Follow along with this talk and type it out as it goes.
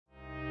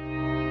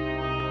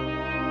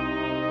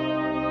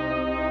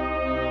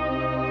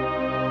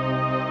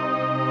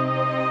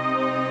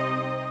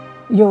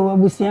Yo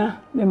abusia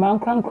me man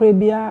krankra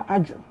bia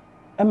adwo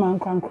e man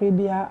krankra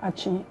bia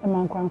ache e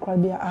man krankra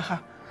bia aha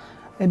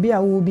e bia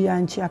wo bia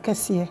nchi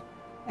akese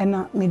e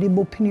na me de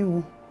bopini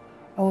wo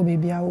awo be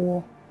bia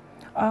wo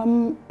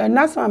and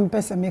that's one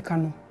person make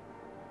no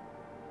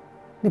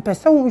the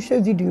person who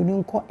show video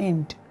no ko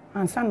end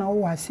ansa na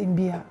wo asem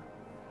bia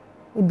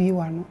obi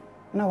wa no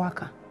na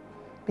waka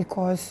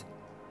because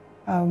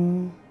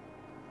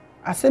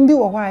asem bi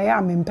wo ho a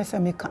ya me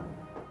person make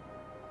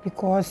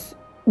because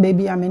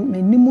baby I mean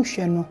me nimu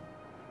hwe no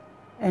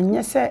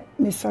enye se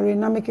me sorry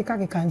na me keka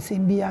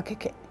nsem bia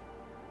keke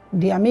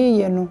dia me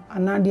ye no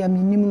ana dia me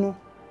nim no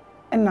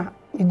na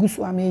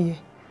egusu ameye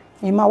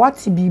me ma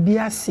wati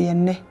bibia se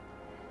ene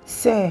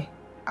say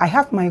I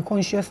have my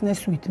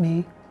consciousness with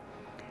me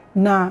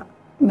na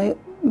me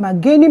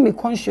gaining my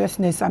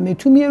consciousness am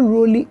to me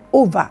rolling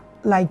over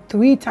like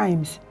 3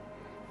 times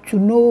to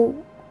know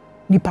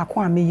nipa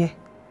kwa ameye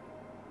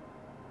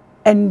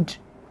and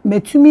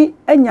me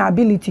any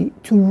ability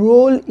to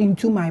roll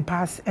into my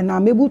past and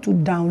I'm able to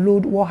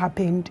download what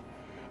happened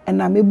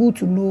and I'm able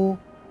to know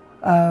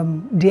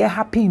they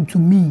happened to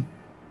me.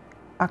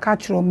 I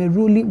catch me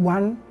really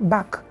one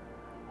back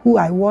who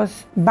I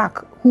was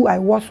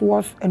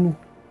and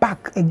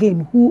back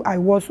again who I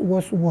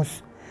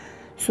was.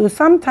 So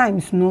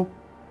sometimes no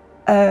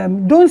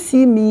don't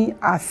see me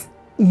as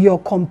your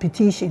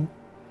competition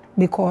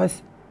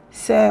because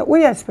say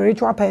we are a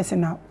spiritual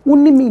person now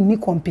only me ni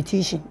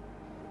competition.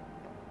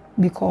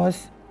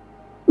 Because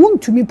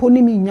want to me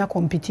pony me in your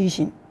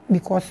competition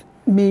because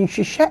me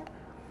share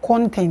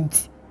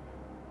content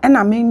and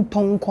I mean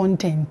tone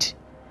content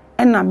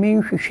and I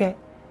mean share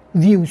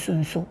views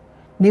and so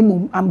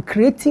I'm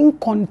creating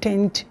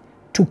content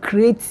to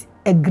create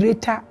a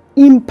greater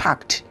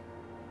impact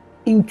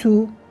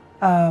into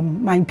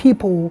my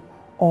people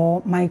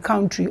or my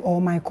country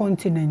or my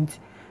continent.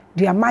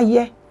 They are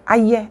my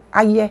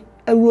aye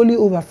rolling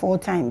over 4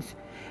 times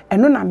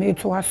and then I made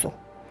to us so.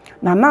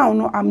 Now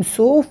no, I'm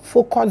so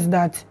focused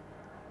that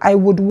I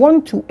would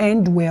want to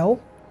end well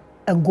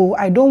and go.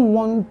 I don't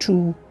want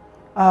to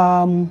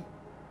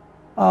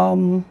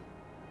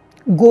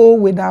go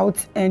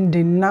without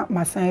ending. Not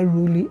my sign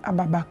really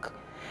ababak.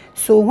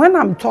 So when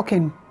I'm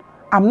talking,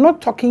 I'm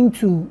not talking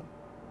to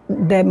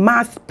the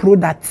mass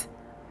product.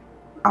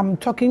 I'm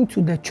talking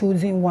to the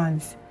chosen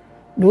ones,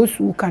 those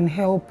who can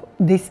help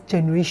this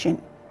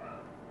generation.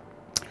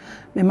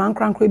 Me man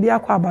krankwe bia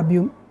kwa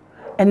babium,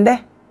 and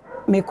there.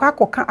 Me kwa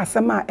koka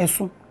asema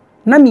eso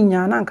na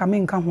minya na nka me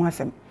nka ho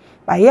asem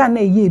ba ye na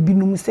ye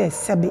binum se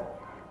sebe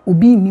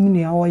obi nim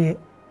ne oye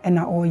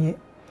na oye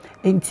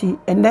enti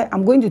and then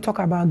I'm going to talk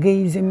about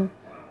gayism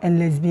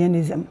and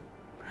lesbianism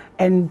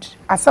and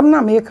asem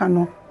na me ka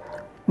no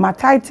my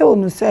title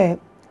no say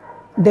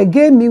the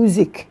gay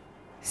music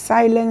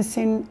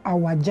silencing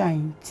our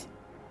giant.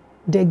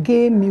 The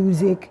gay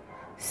music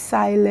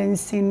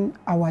silencing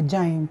our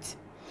giant.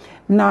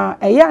 Na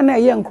eya na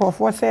eye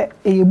nkrofo se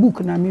eye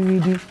book na me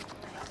reading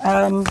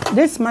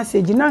this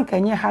message na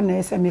nkenye ha na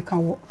ese me kan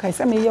wo kai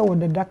se me ye wo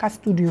the Daka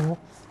studio ho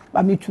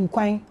ba me tu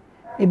kwan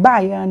e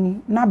ba ya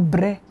ni na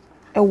bre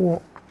e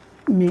wo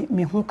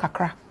me ho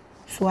kakra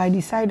so I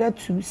decided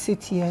to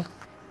sit here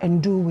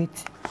and do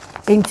it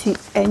enti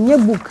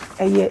enye book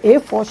eye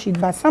A4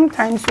 sheet but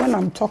sometimes when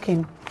I'm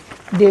talking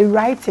they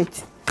write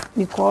it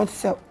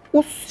because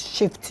us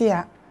shift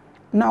here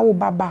na wo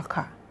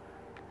babaka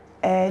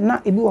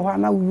na ebi wo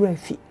na wo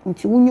rafi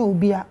nti wunye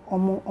obi a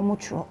omo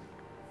chro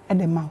at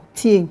the mouth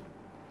tie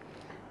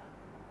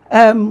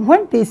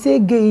when they say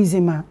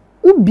gayism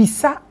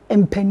ubisa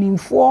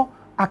empanimfo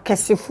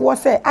akesefo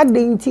say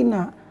adenti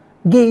na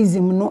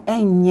gayism no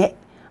enye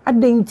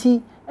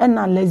adenti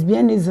na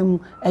lesbianism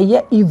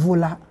eye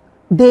evil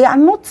they are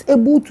not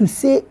able to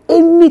say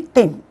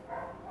anything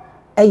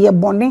eye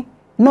bone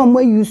no mo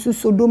use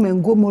Sodom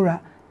and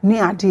Gomorrah ni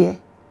ade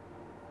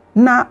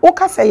na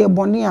okasa ye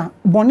bone a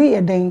bone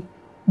ye den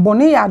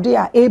bone ye ade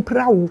a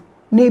eprawo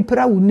na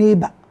eprawo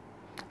neighbor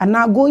and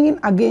now going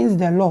against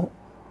the law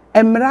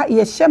emra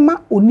ye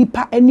shema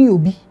onipa eni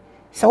obi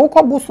se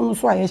wokọ bosom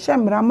so a ye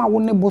shemra ma wo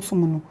ne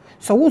bosom no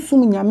se wo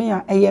sum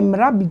nyame a ye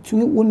mra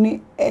between wo ne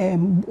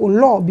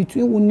law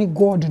between wo ne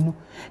God no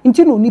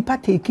nti no onipa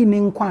take ne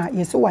nkwa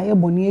ye se wa ye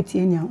bone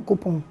atie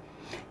nyankopon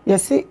ye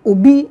se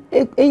obi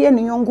eye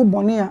ne yongo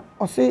bone a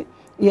o se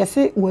ye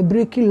se we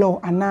break law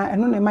ana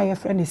eno ne ma ye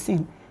friend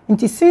sin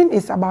nti sin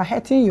is about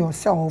hurting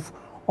yourself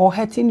or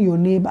hurting your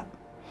neighbor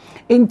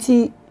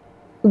nti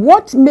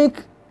what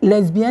make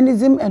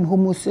lesbianism and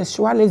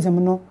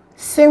homosexualism no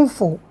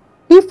sinful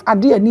if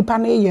ade anipa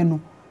na ye no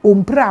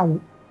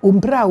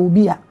ompra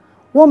obi a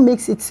what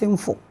makes it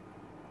sinful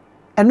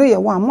eno ye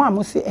one mo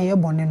am say eye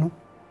bone no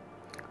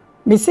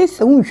me say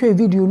se unhwe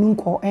video no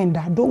nko end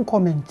don't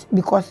comment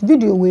because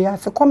video we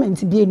as a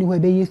comment be anywhere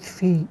be ye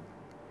free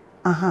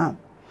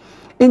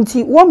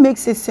enti what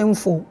makes it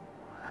sinful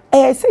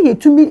say ye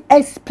to me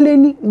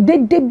explain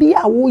de bi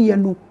a wo ye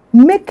no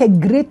make a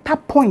greater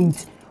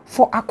point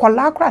for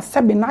akolakra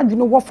sebe na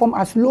adwene wo form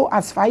as low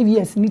as 5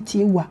 years ni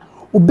tiewa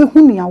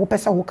obehunu ya wo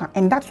pesa wo ka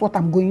and that's what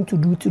I'm going to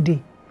do today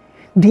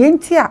the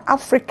entire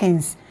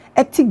Africans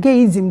eti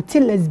gayism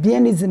till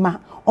lesbianism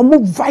omo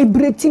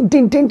vibrating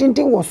din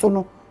was so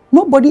no.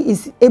 Nobody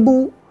is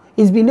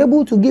been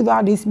able to give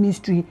out this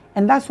mystery,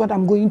 and that's what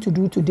I'm going to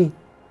do today.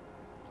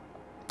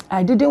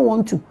 I didn't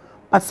want to,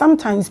 but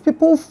sometimes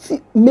people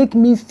make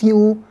me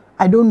feel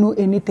I don't know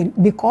anything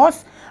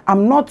because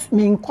I'm not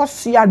me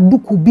nkosia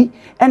dukubi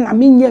and I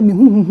mean ye me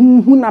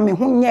hu na me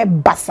hu nye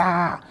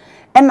basa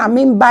and I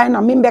mean by and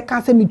I mean be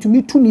can say me to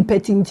me too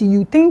nipetinti.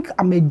 You think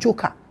I'm a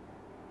joker.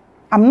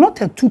 I'm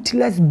not a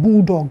toothless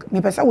bulldog.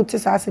 Me pesa wote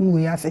say asem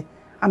we ase.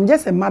 I'm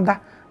just a mother.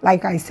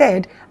 Like I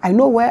said, I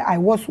know where I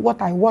was,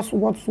 what I was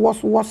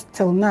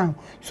till now.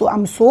 So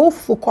I'm so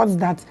focused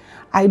that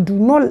I do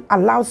not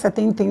allow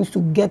certain things to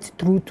get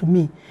through to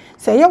me.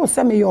 Say you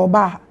say me your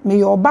bar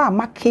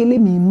ma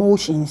killing me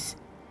emotions.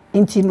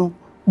 Intino,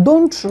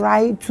 don't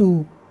try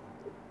to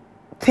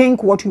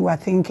think what you are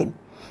thinking.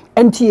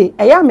 And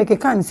I am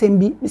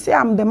say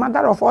I'm the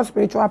mother of all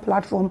spiritual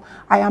platform.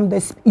 I am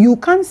the you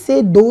can't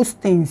say those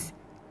things.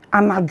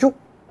 And ajo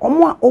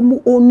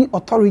omu only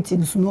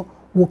authorities no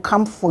will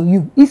come for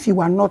you if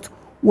you are not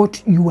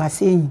what you are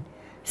saying.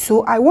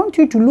 So I want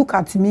you to look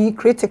at me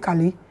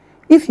critically.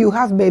 If you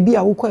have baby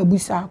awuko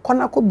ebusa,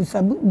 konako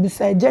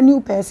busa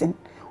genuine person,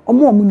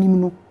 omunim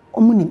no,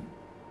 omunim.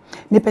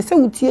 Me pese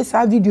utie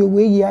sa video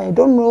we here. I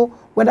don't know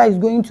whether it's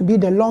going to be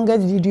the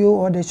longest video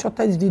or the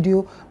shortest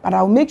video, but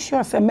I'll make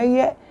sure say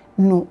me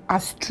no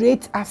as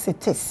straight as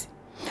it is.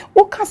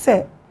 Oka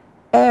say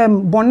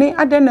bone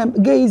aden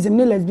gayism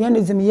ne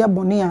lesbianism ye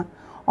bone a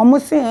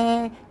almost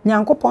say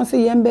nyankopon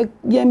say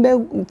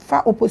yembe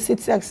fa opposite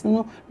sex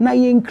no na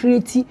yen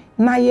create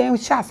na yen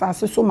sha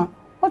asase so ma.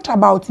 What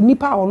about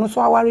nipa ono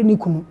so aware ni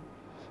kunu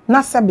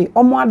na sebe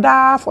omo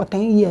ada for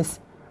 10 years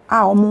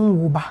omo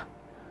wo ba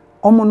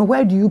omo no,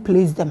 where do you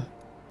place them?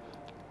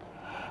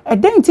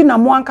 Edenti na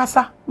mo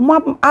ankasa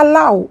mo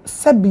allow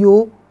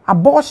sebio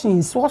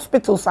abortions,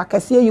 hospitals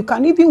akase, you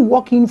can even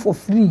walk in for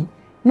free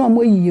no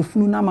mo yiye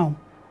funu na ma.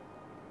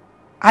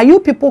 Are you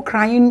people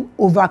crying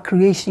over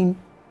creation?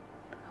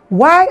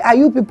 Why are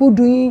you people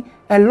doing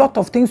a lot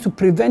of things to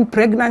prevent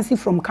pregnancy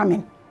from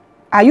coming?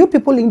 Are you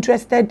people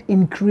interested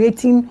in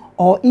creating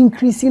or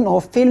increasing or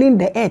filling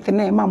the earth?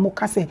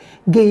 Gayism,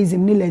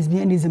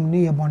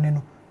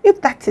 lesbianism,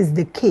 if that is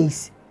the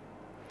case,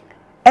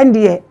 and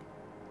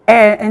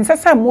and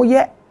sasa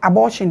moye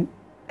abortion,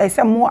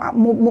 esa mo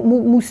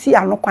si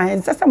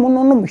anokwan, sasa mo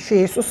no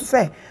hwe so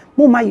say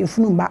mo ma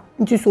yefunu ba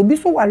nti so bi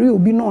so ware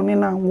obi no ne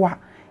na wa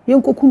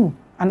yenkokunu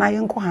ana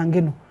yenko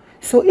hange no.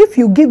 So if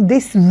you give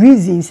these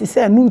reasons, you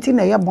say no nti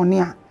na ye bone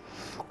a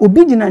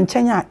obi gina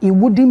nchenya, it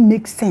wouldn't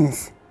make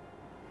sense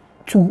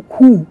to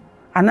who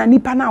ana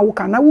nipa na wo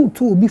kana wo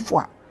to obi fo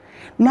a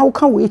na wo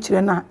kan we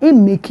kire na it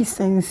make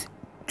sense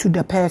to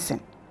the person.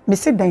 Me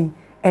say then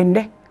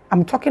and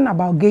I'm talking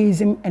about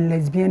gayism and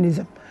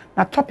lesbianism.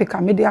 Na topic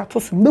a media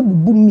to so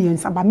mebubu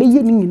miensa ba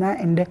meye ni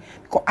nyina ende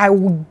because I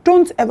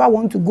don't ever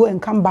want to go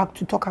and come back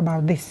to talk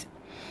about this.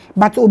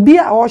 But obi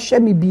a o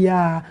hwe me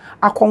bia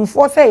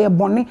akonfo say ye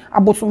bone,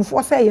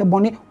 abosomfo say ye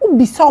bone,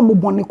 ubisa omo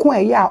bone ko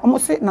eye a omo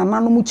se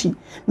nananom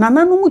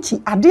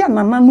chi ade a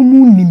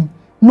nananom nim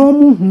na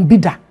omo hu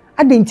bida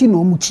ade nti na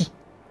omo chi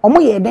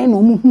omo ye den na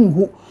omo hu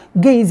ho.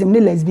 Gayism ne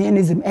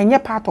lesbianism enye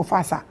part of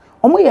us a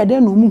omo ye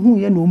den na omo hu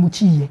ye na omo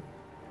chi ye.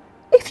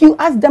 If you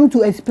ask them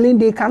to explain,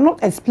 they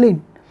cannot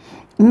explain.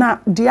 Now,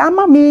 the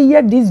ama me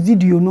hear this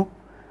video no,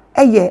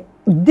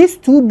 these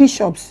two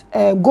bishops,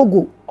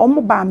 Gogo,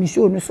 omo ba mi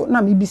show no so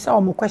na mi bisa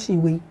omo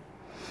question we,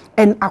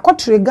 and akọ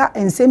trigger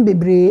and same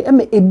bebre,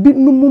 ebi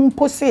numum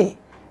pose,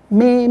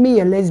 me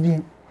ye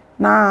lesbian,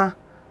 na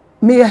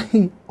me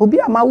obi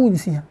ama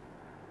wunsi ya,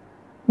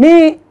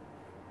 me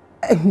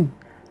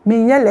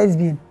ye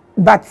lesbian,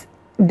 but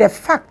the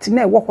fact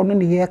na work on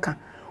the year can.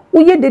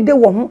 Uye dede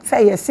wo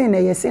say yes sin,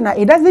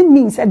 it doesn't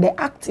mean that the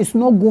act is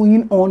not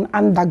going on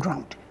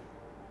underground.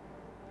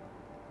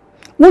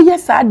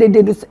 Yes,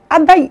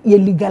 either you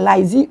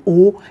legalize it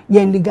or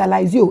you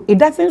legalize it. It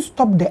doesn't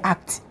stop the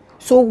act.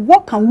 So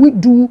what can we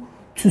do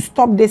to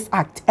stop this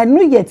act? And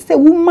no yet say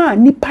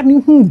woman ni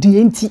pani hu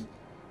dienti.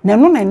 Na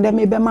no na ndem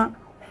ebema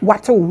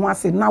wate wo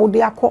ase na wo de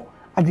akọ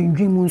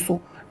adwendwen mu nso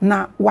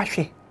na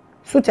wahwe.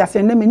 So ti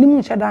ase ndem enimu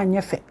nche da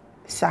anyefe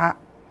sa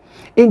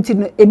enti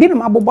no ebi no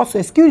mabobo so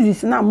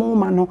excuses na mo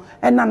ma no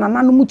na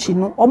nananom mu chi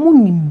no omo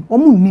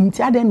nim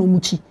ti ade no mu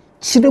chi.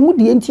 Chiremu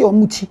dienti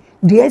omu chi.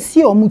 The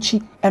esi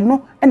omuchi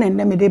eno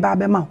enende de ba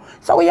be ma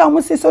so we ya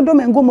omu se Sodom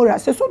and Gomorrah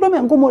se Sodom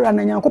and Gomorrah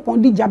na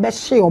Nyankopon di jabe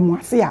hye omu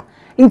ase a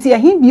nti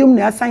ehin biom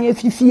na asan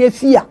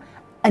afifie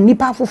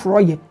anipa afoforo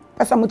ye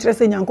pesa mo kire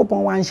se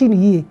Nyankopon wan hye ni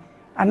yie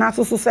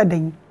anaso so se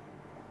den.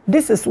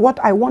 This is what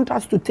I want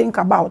us to think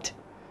about.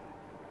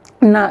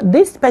 Now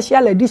this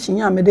special edition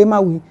ya me de ma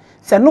we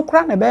se no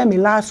kra na be me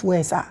last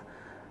words a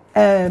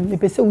me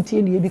pese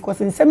utie ni because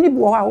nsem ni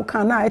bo ha wo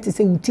kan na ete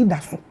se uti da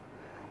so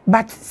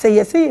but say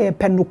yes say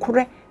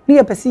penokure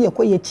ye pese ye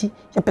koyechi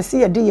ye pese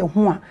ye de ye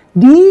ho a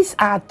these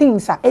are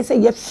things a say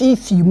ye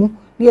fifi mu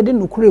ye de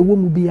nokure ewo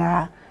mu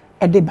bia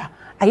edeba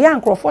aya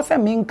ankrofo se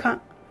menka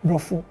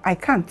brofo I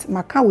can't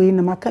maka we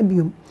na maka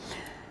biom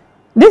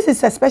This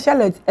is a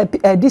special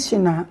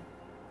edition.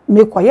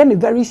 Me kwaya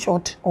very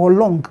short or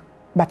long,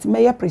 but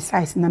me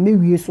precise na me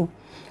wie so.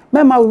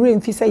 Mama ure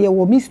mfi say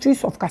ye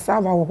mysteries of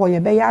cassava wo ye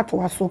be ya to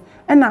aso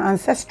na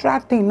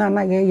ancestral thing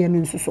na ye no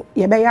nso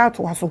ye be ya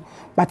to aso,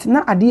 but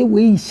na ade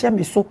we hye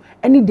me so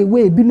any the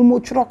way bi no mo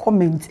tworo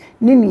comment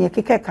ne ne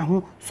keke ka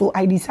ho, so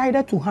I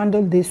decided to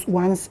handle this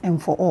once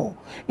and for all.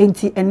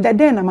 Enti ende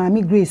den na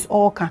Maame Grace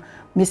all ka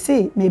me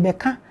say me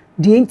beka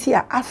the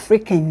entire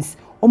Africans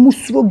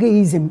omusuro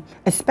gayism,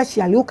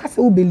 especially o kase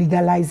ube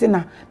legalize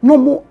na no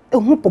mo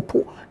ehu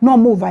popo no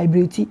mo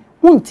vibrate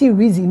won't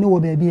reason no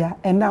baby,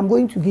 and I'm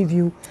going to give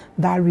you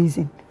that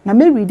reason. Na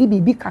me read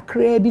bibi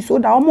kakra bi so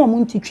da omo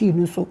mo ntitwi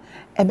no so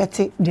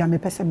ebete dia me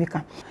pese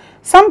meka.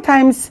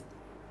 Sometimes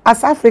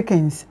as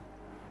Africans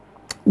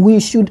we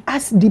should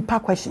ask deeper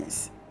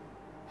questions.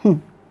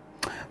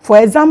 For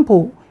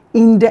example,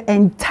 in the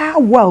entire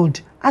world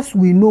as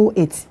we know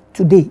it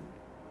today,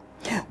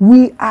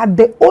 we are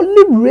the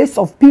only race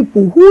of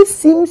people who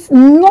seems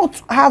not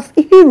to have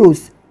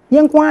heroes.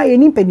 In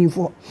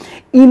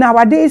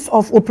our days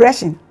of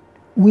oppression,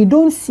 we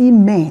don't see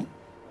men.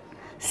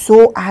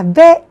 So are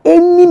there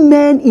any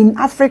men in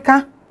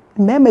Africa?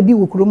 Are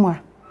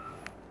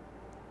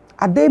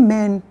there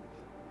men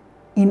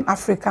in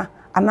Africa?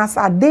 And as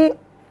are they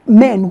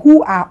men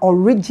who are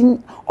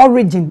origin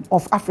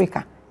of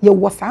Africa?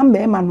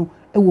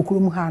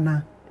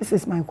 This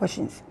is my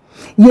questions.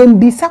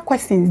 Yembisa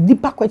questions,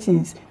 deeper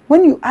questions.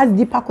 When you ask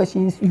deeper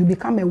questions, you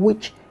become a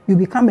witch, you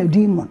become a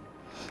demon.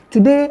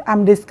 Today,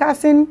 I'm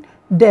discussing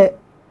the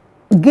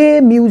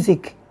gay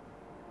music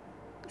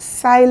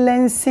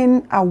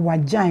silencing our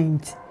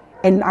giant,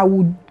 and I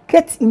would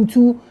get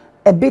into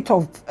a bit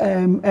of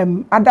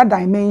other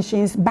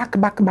dimensions, back,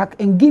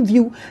 and give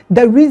you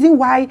the reason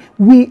why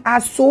we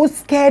are so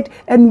scared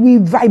and we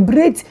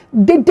vibrate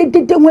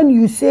when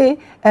you say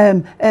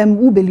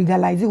we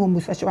legalize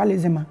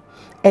homosexualism.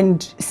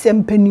 And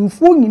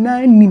sempenifo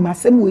nyina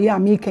nimasem we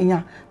American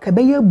ya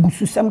kabeye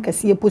bususam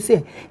kese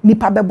pose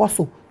nipa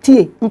beboso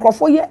tie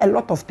nkrofo ye a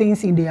lot of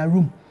things in their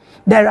room.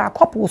 There are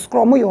couples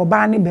scrum your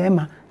bani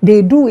bema,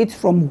 they do it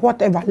from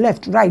whatever,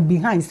 left, right,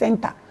 behind,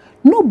 center.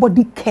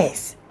 Nobody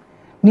cares.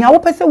 Ni awo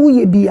pese wo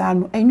ye bia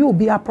no enyo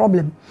be a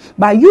problem.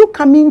 But you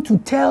coming to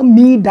tell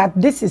me that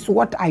this is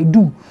what I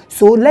do,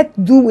 so let's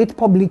do it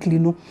publicly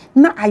no.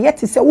 Na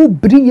ayeti se wo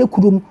bri ye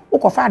kurom wo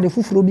kofa de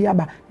fufuro bi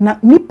aba na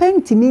nipa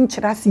ntimi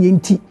nkyerase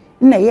enti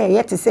na ye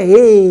yeti say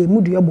hey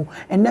muduebo,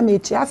 and na me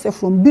say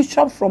from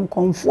bishop, from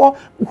comfort,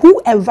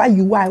 whoever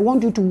you are, I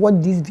want you to watch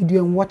this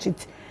video and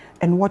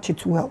watch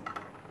it well.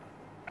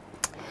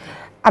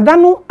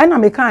 Adano ana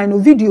me kan no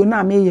video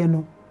na me ye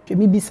no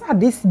me bisa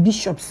these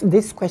bishops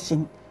this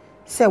question.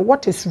 Say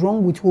what is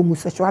wrong with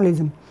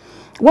homosexualism?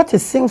 What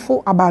is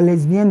sinful about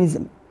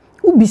lesbianism?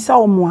 Ubisa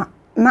omwa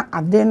na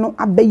adeno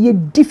abeye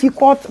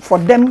difficult for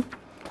them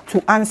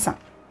to answer.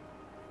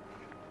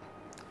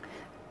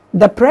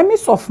 The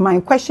premise of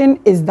my question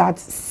is that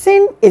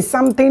sin is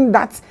something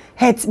that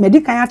hurts.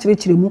 Medikanya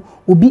chirechiremu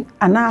obi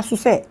anaso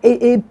say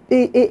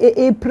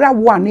pra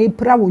one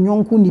pra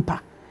wonyonku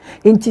nipa.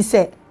 Enti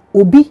say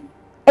obi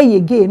eye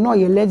gay no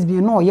ye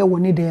lesbian no ye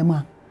woni dem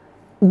a.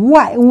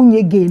 Why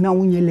unye gay na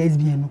unye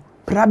lesbian no?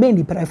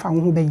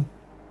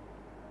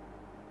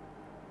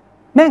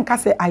 Men can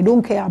say I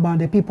don't care about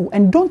the people,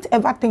 and don't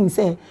ever think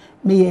say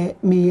me a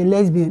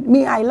lesbian.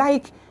 Me I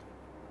like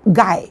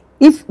guy.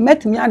 If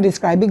met me and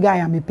describe a guy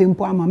I'm a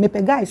pimpo ama me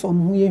pe guys on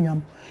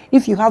who.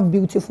 If you have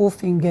beautiful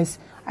fingers,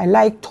 I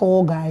like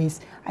tall guys.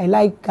 I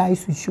like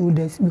guys with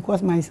shoulders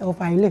because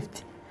myself I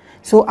lift.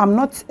 So I'm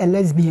not a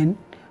lesbian,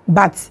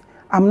 but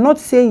I'm not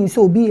saying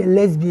so be a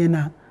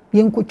lesbian.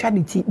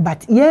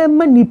 But yeah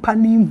manipa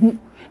ni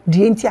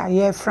the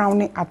entire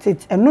frowning at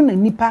it, and no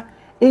nipa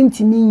ain't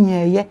me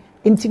ye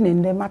ain't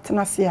in the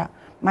matanasia.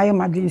 My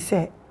madrin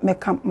say me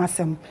camp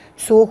masem.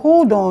 So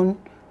hold on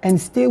and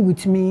stay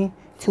with me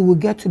till we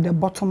get to the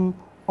bottom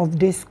of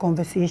this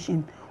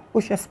conversation.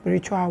 Osha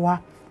spiritual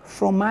hour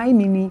from my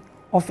mini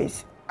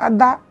office.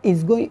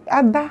 This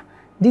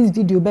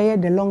video be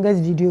the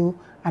longest video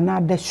and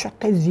not the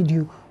shortest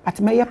video,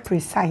 but may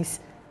precise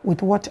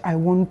with what I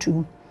want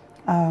to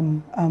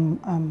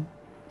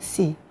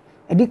say.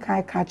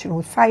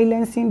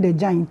 Silencing the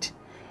giant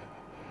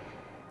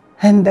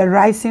and the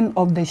rising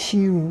of the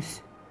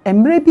heroes.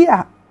 Maybe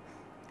a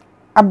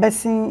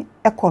abesin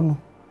ekono.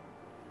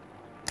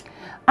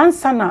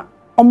 Ansana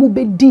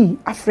omubedi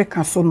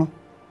Africa sono.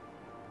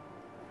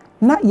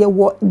 Na ye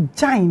wo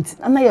giant,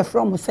 na ye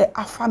from say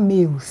alpha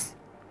males.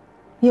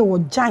 Ye wo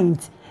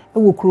giant e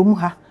wo krom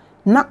ha.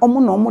 Na omo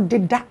na omo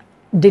deda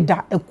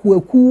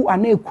ekuaku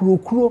ana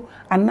ekurokuro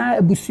ana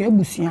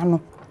ebusua no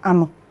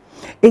ano.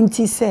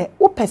 Enti se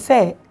wo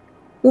pese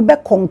wo be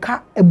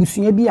konka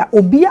ebusua bi a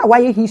obi a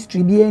waye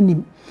history bi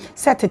anim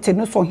se tete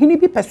no so hene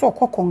bi pese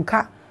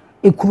okokonka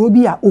ekuro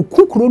bi a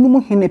okukuro no mu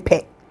hene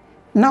pe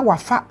na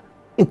wafa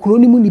ekuro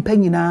no mu nipa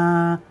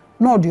nyina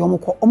na ode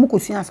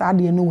omukosua sa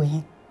ade no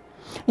we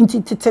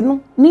enti tete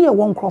no ne ye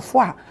won krofo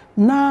a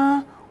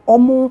na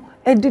omo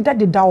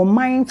edida o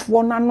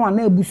mindful nano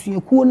ana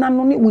ebusuakuo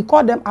nano ne we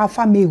call them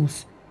alpha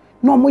males.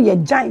 No omo ye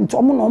giant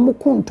omo no omo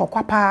ku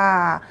ntokwa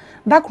pa.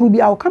 That could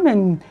be I'll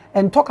come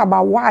and talk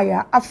about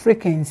why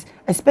Africans,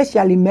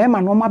 especially men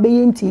and omo be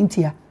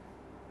intia.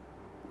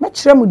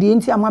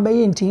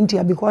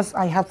 Because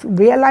I have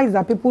realized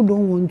that people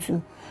don't want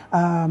to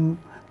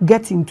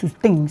get into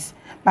things.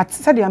 But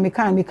said I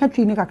can't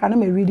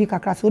read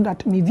it so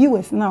that my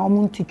viewers now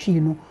want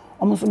to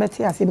almost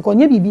better say because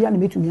be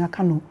and to me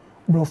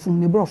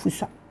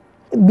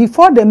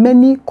before the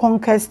many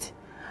conquests,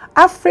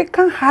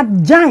 Africa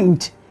had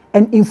giant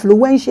and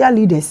influential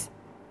leaders.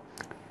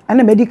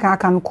 And a medical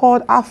can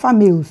call alpha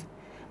males.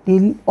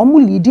 They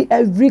almost lead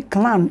every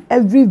clan,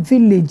 every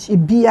village.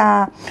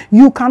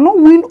 You cannot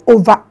win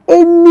over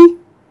any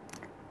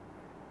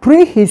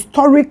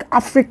prehistoric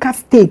Africa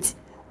state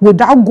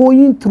without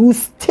going through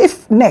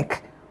stiff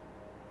neck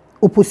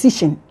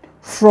opposition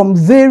from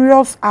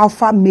various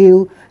alpha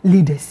male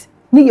leaders.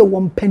 Ni ye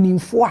won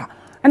penifo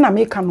and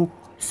Americano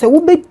se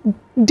wo be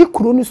di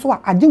kuro ni so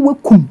ade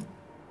wakum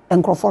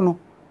enkrofo no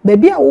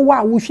baby a wo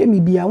wa wo hwe me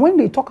bia when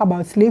they talk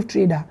about slave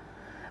trader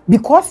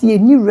because ye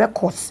ni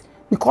records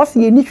because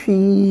ye ni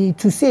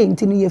to say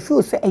ntini ye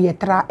feel say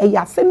eyetra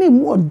eyaseme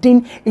mu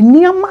odin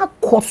eniama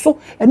koso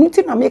enu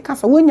ti na make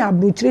say wonya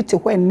abrochire te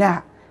hwe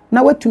na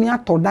watumi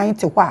atodan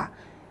te hwa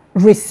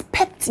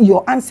respect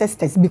your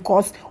ancestors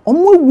because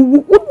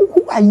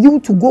who are you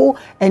to go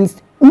and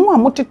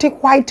to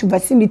take white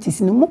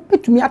vicinities no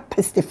petumi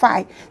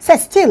testify say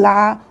still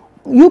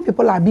you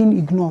people are being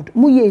ignored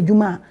muye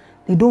ejuma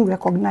they don't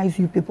recognize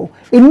you people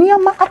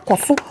eniama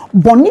akoso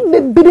boni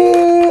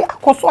bebre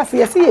akoso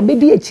ase say ye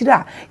bedi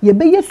akira ye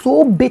be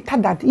so better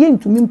that ye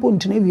ntumi mpo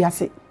ntena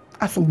wiase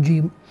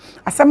asomdwem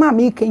asama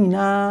make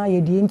nyina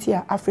ye de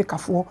ntia Africa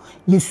for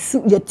ye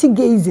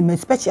tigeism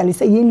especially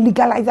say ye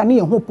legalize na ye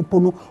ho popo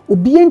no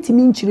obi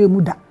ntimi nkyire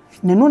mu da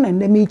ne no na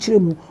ndem ekyire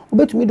mu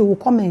obetumi de wo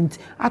comment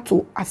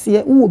ato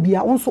ase wo obi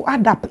a wonso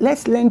adapt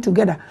let's learn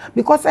together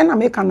because na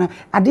make na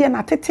ade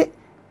na tete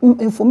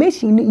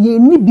information ye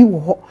ni bi wo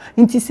ho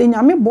nti se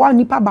nyame boa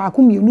nipa ba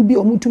ko mienu bi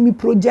omutumi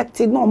project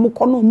na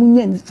omukọ na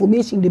omunya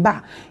information de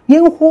ba ye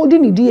hold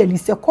ni de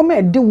se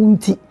come de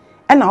wunti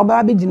na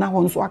oba be gina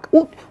ho nso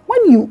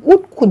when you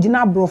ko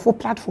gina brofo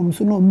platform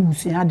so na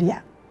omusua de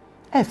a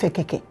efe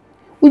keke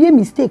uye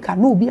mistake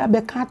no obi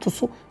abeka to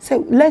so say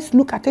let's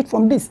look at it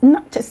from this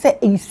not to say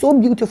it's so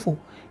beautiful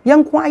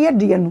yanko aye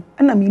de no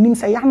na menim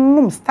say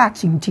yanom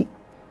starch nti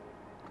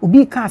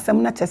obi ka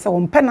asem na tese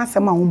on pena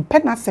asem a on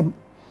pena asem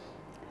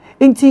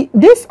nti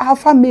this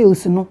alpha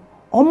males no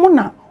omo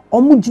na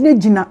omo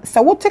gina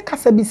say wote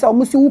kasa bi say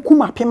omo si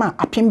wukum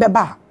apem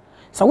beba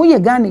say wo ye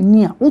Ghana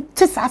ni a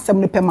wote sa asem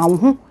no pema wo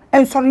ho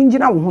ensori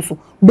ngina wo ho so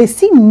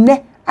besi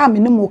nne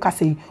amene mo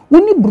kase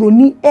woni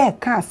broni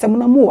ka asem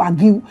na mo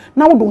agiu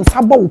na wo don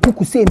sabo wo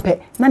kuku sempe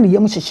na ne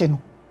yam hyehye no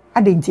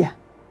adentia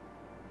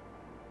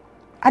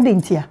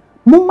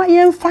mumma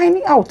yen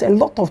finding out a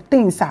lot of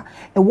things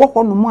e wo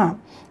hono mo a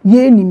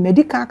ye ni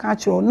medical ka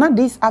chiro na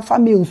this alpha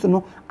males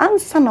no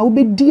ansa na wo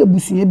be di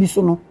abusua bi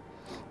so no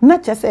na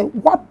chese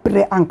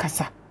wabre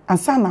ankasa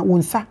ansa na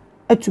wonsa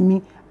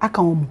atumi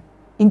aka wo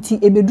nti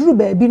ebeduru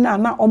ba bi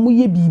na omo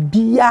ye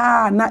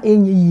bibia na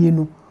enye yie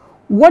no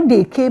what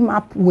they came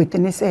up with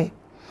and say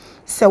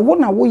wo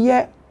na wo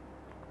ye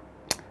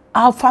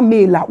alpha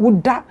male a wo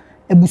da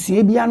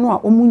abusua bia no a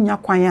omunya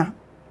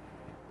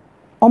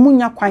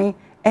kwan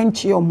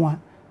enche omo a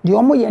de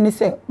omo ye ne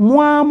say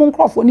mo a mo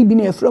nkrofo ni bi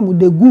na efra mu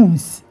the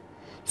goons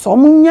so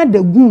omunya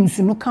the goons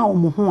no ka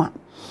omo ho a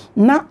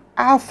na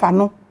alpha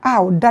no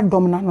a o da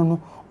dom na no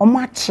omo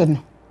ache no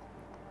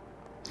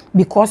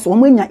because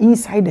omo nya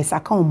insiders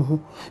aka omo ho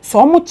so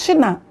omo che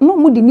na no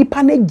omo di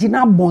nipa na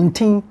gina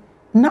bonten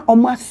na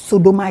omo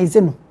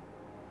sodomize no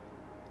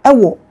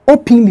ewo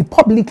openly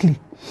publicly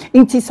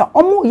inti sa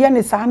omo ye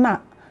ne sa na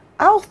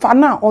alpha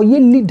na oye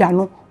leader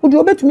no odi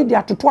obetumi di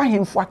atoto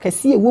ahemfo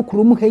akese ewo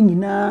kurom ha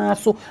nyina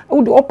so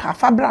odi opa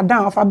fabra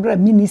dan fabra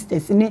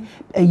ministers ne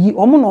ayi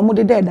omo na omo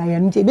de da ya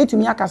nti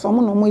ebetumi akasa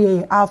omo na omo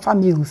ye alpha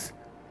males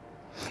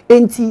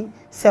enti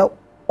se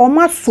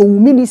omo so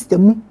minister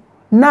mu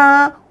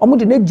na omo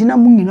de na gina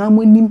mu nyina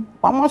mu anim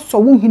omo so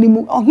wo hini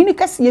mu ohini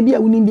kase bi a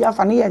wonim bi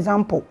afa na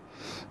example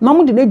na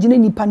omo de na gina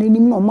nipa na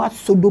anim na omo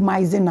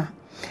sodomize na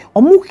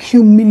omo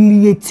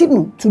humiliate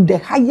no to the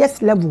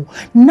highest level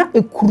na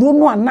ekuro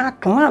no ana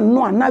clan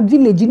no ana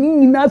village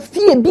ni na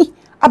fie bi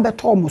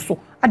abeto omo so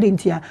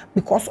adentia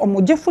because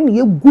omo jefo na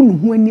yegu no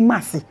ho anim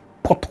ase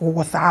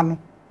poto sa no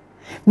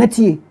na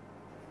tie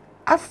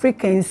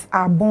Africans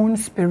are born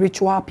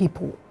spiritual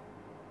people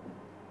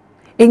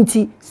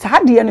enti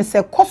saade ne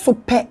se koso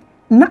pe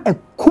na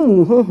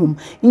ekum honhom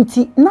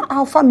enti na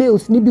alpha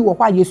males ni bi wo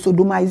kwa ye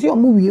sodomize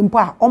omo wie mpo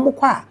a omo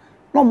kwa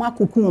na omo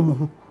akoku omo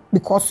ho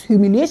because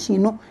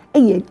humiliation no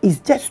is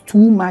just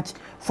too much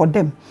for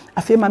them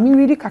afema mi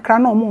read kakra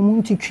na omo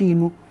ntitwi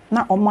no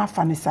na omo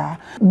afanisa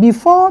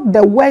before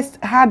the West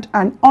had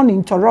an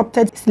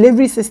uninterrupted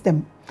slavery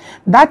system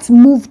that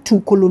moved to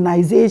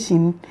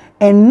colonization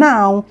and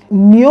now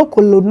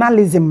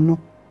neocolonialism no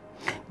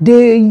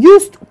They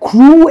used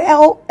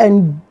cruel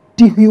and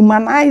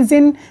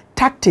dehumanizing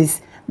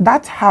tactics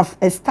that have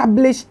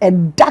established a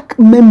dark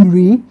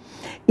memory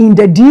in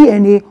the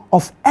DNA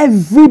of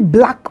every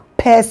black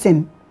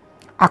person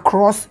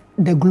across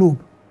the globe.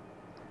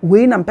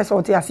 We na mpesa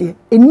wote ase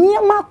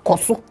eniyama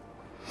koso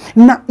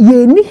na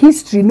ye ni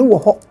history no wo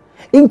ho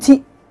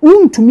enti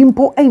untumi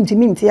mpo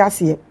entimi nte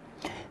ase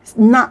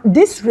na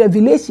this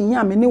revelation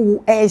ya me ne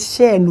wo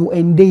share no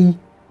endei.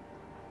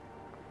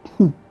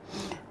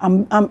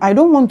 I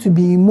don't want to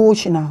be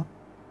emotional.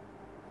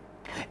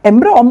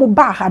 Embre omo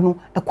ba ha no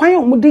ekwan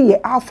omo de ye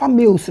alpha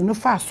males no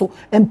fa so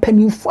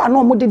empanimfo a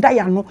no omo de da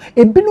ya no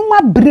ebinum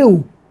abre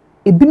o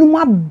ebinum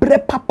abre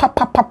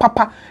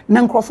papa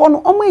na nkrofo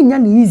no omo enya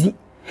na easy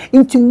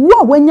nti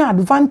wo wanya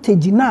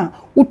advantage na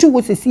utu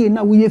wo sesi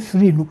na wo ye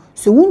free no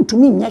so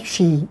wuntumi nya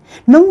hwe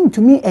na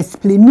wuntumi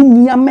explain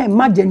ni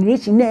ama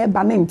generation na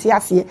eba na nti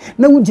ase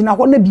na wugina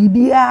ho na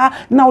bibia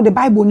na the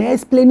Bible na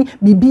explain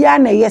bibia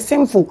na ye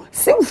sinful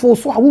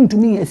so a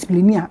wuntumi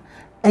explain a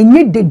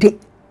enye dede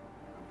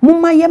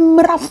mumma ye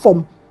mra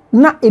fom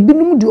na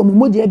ebinum de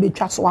omomoje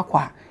ebetwa so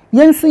akwa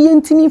yenso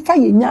yentimi fa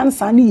ye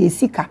nyansa na ye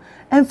sika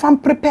enfam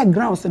prepare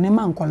grounds ne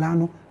ma nkola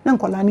no na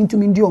nkola ni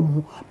ntumi ndi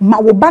omo ma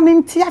wo ba ne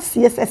ntia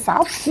sa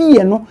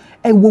afie no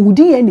ewo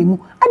wudi ye nemu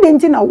ade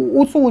nti na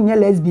wo so wonye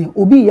lesbian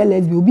obi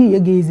ye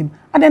gayism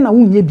ade na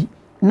wonye bi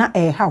na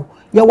how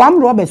ye wam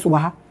robe so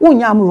ha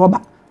wonya am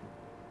roba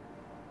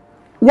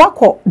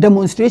wako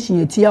demonstration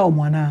ye tia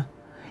omo na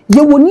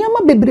ye woni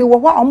ama bebre wo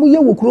ha omo ye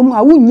wo krom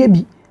a wonye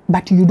bi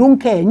but you don't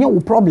care nya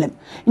wo problem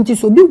nti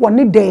so bi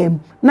woni dem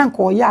na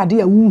nka oya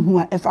ade a wunhu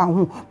a efa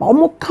ho ma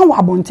omo ka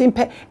wa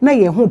bontempe na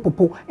ye ho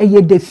popo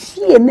ye de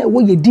fie na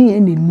wo ye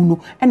din na mu no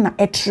na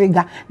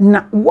trigger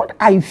na what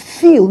I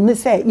feel ne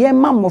say ye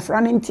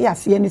mamofra ne nti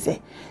ase ne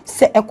say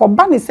se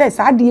ekoba ne say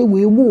sa ade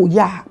we wo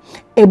ya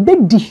ebe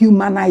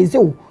dehumanize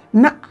o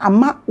na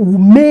ama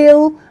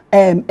male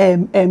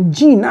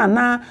gene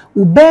na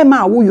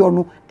ubema wo yo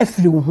no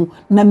afiri wo ho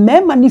na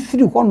mema ne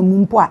firi ho no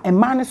mumpo a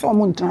ema ne so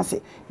omo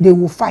ntrase they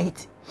will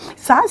fight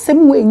sa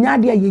asem we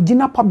nya de ye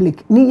gina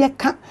public ni ye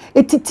ka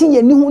etiti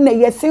ye ni hu na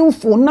ye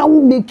sinful na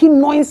wo make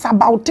noise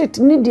about it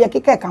ni de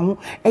keke ka ho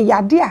e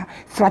yade a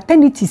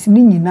fraternities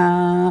ni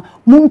nyina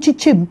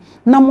munchichem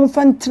na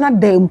munfantina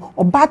dem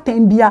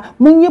obatan bia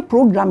munye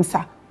programs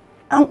a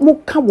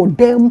muka wo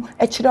dem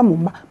e kire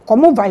mumba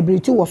komo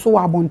vibrate wo so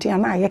wa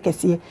bonten na aye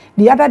kese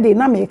the other day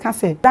na me ka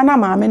se dana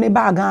maame ne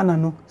ba Ghana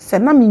no se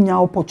na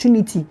minya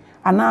opportunity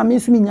ana me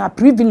so minya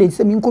privilege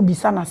se mi nko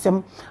bisa na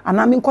sem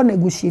ana me nko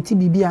negotiate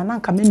bibia na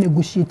nka me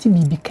negotiate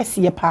bibi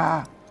kese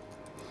pa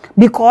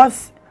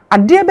because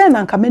ade be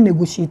na nka me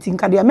negotiate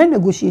nka de me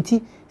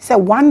negotiate say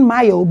 1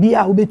 mile obi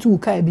a obetu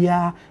ka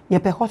bia ye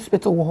pe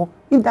hospital wo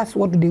if that's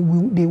what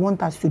they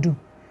want us to do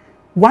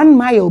 1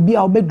 mile be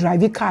a be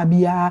drive car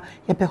bia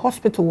ye pe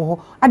hospital wo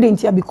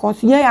adentia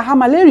because ye ha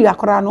malaria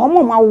kora no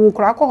omo ma wo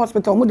kora ko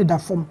hospital mo de da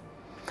fom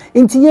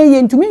enti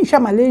ye ntumi nhwa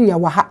malaria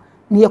wa ha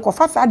ne ye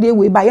kofa sa de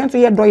we ba ye nso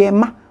ye do ye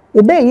ma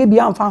obe ye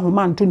bia amfa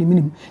homa nto ne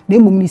minim na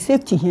emum ni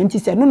safety here nti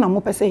se no na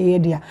mo pese ye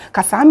dia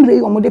ka sa amre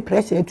yo mo de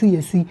pressure etu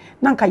yesu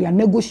na nka ya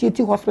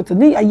negotiate hospital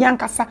ne ya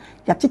nkasa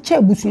ya cheche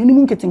abusuan ni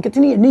mu nketenkete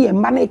ne ye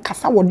mma na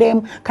kasa wo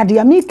dem ka de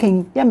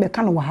american ye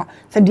mbeka no wa ha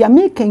se de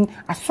american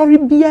asori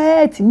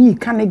bia ti mi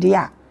ka ne de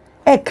a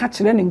e ka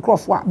kire ne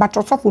nkrofo a but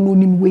osofo no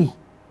nim we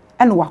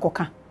e no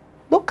wakoka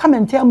don't come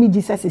and tell me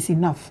Jesus is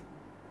enough.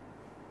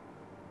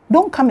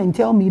 Don't come and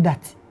tell me that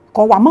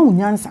ko wa ma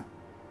unyansa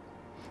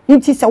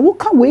nti se wo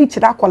ka we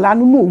kira akola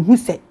no no hu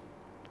se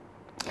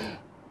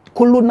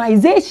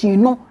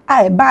colonization no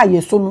a e ba ye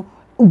so no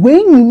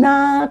we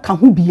nyina ka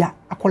hu bia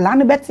akola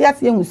no beti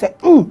ase hu se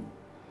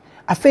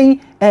afei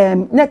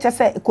na che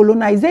se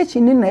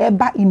colonization ni na e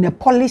ba in a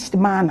polished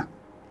manner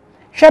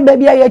hwe ba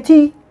bia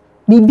yati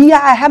bibia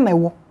ha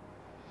mewo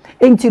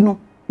enti no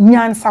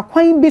nyansa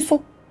kwan bi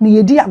so na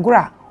yedi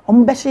agora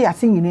omo be hye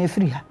yase nyina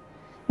afiri ha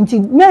nti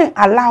men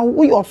allow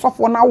we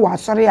osofo na wo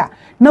asore a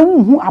na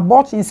wunhu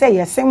abortion say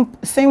ye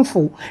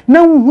sinful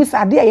na wunhu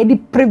sade a ye di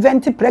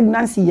prevent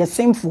pregnancy ye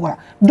sinful.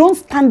 Don't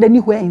stand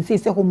anywhere and say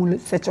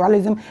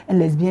homosexualism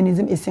and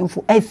lesbianism is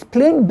sinful.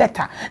 Explain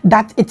better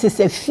that it is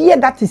a fear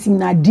that is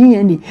in our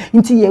DNA.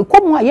 Nti ye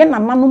komo a ye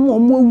nanano mo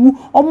omu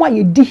omo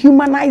ye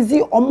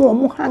dehumanize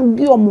omo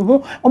hangi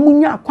omo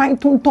nya kwan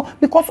tonto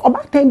because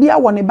obatan bia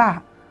woni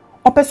ba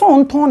o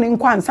person ton ne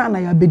nkwa ansa na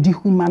ya be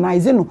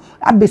dehumanize no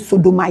abe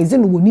sodomize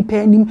no woni pa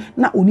anim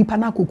na onipa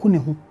na koku ne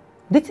ho.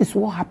 This is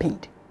what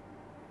happened.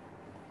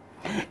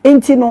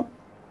 Enti no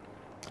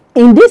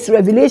in this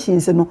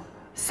revelations no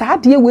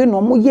saade we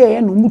no mo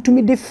ye no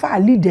mutumi de fa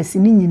leaders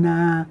ni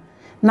nyina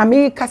na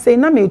me ka say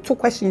na me two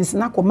questions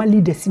na koma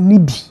leaders ni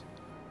bi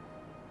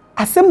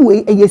asem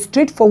we a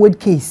straightforward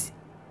case.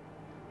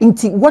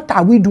 Enti what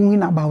are we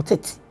doing about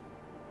it?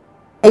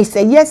 It's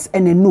a yes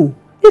and a no.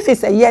 If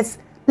it's a yes,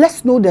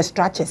 let's know the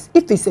structures.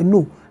 If it's a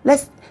no,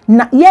 let's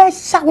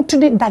shout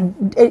to it that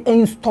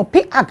and stop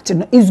it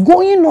acting is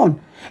going on.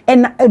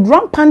 And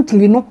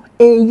rampantly no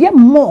a year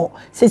more.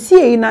 Se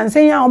see in and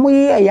say ya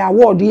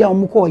award ya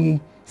omuko ye.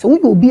 so we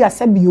will be a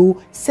sebio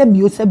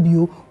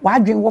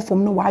wadwen wo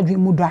fom no wadwen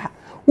mu do a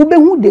wo be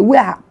hu the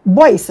way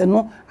boys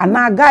no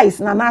and guys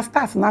na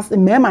stars na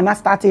men na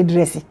started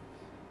dressing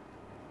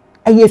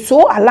aye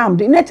so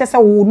alarmed na che say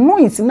wo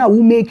noise na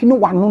wo make no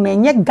wano na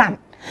enye gun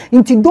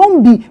nti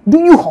don't be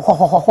doing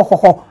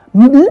ho.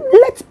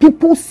 Let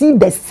people see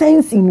the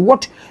sense in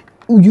what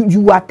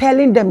you are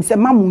telling them. Say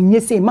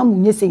mamunye say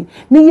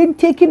na you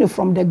taking it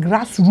from the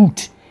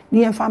grassroots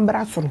ni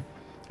enfambra soro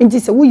nti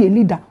say we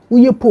leader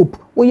we pope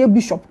we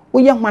bishop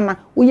we hwana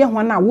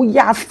we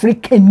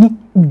African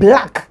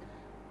black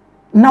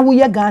na we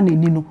Ghana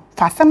ni no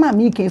fa sama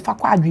me ke fa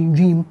kwa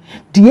adwendwem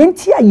de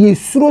enti a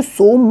yesuro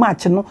so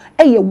much no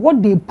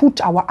what they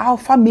put our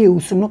alpha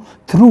males no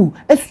through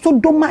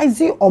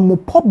sodomizing omo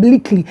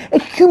publicly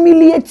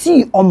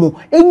humiliating omo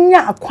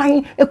enya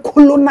akwan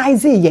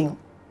colonize yen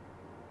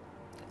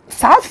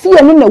sa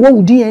fie no na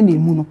wo DNA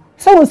mu no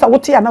so won sa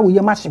wote ya na wo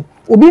ye machine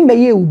obi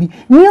meye obi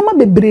niam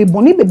bebre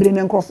boni bebre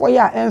na nkrofo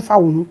ya enfa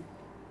wo no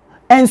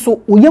enso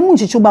oyemu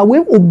nchichu ba we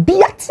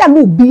obi atia na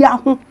obi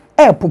aho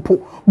popo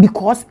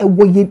because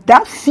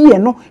that fear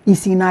no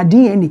is in our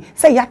DNA.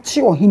 Say ya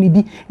chi ohini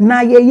bi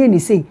na ye ni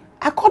say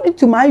according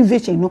to my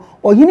vision no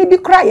ohini bi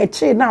cry ye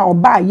chi na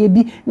oba ye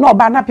bi na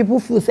oba na people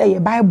feel say ye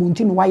Bible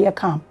nti no why ye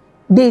come.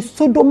 They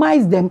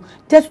sodomize them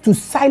just to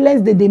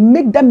silence them. They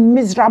make them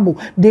miserable.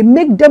 They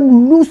make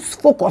them lose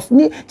focus.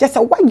 Just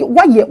why you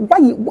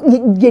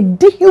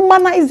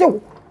dehumanize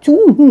you.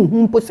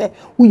 To say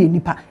who ye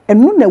nipa and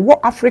no ne wo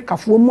Africa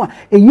for mo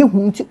e ye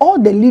hu nti all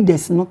the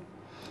leaders no.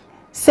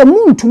 Se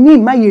moon to me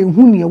my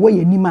huni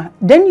away anima,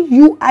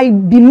 then I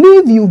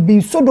believe you've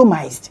been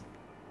sodomized.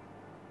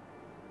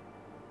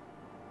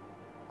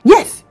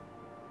 Yes.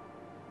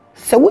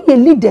 Se we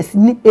leaders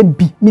ni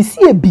ebi,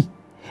 misi ebi.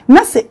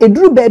 Na se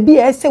edru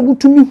baby I say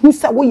to me who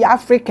say we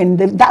African,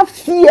 that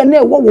fear ne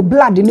wo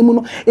blood ni mu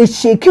no e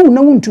shake you na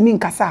to me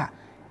nkasa.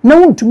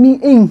 Na to me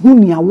en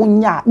huni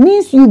awonya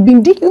means you've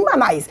been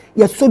dehumanized.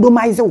 You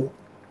sodomized.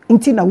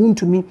 Inti na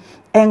to me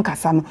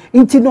enkasa no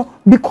inti no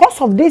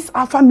because of this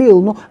alpha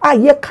male no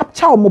ye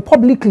capture omo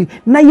publicly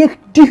na ye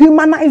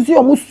dehumanize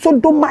omo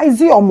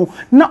sodomize omo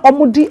na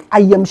omo di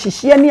ayam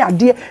hihie ne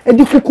ade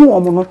edi kuku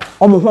omo no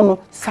omo ho no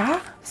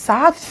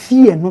saa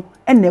fear no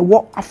ene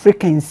wo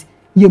Africans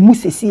ye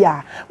musesi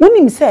a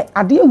wonim se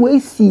ade we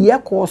si ye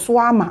koso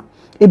ama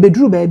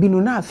ebeduru ba bi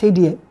no na afa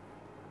de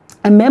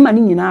emema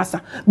ni nyina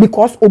asa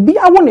because obi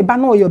awo ne ba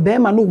na oyo be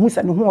ma no hu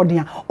se ne ho ode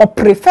a o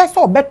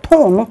professor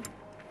obeton no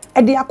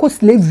they are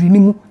slavery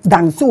nimu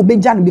than so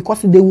bejan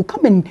because they will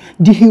come and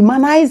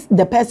dehumanize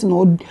the person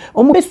or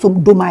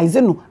sodomize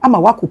no ama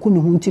wakoku ne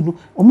ho nti no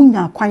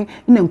omunya kwan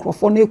na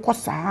nkrofo no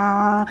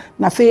ekosa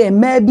na fe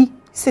maybe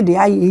se de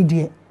aye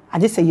die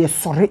ade se ye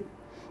sore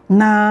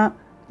na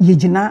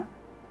yegina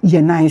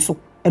ye nan so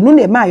eno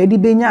na ma ye de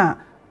benya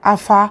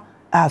alpha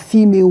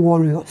female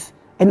warriors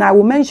and I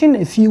will mention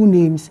a few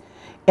names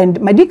and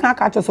my dika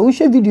catch so we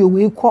share video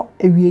we ko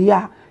awie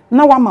ya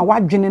na wa ma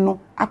wadwene no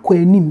akọ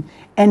anim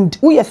and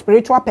we a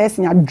spiritual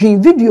person a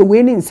dream video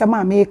we ni nsema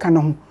America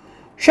no ho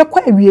hwe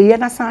kwa awieye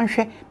na san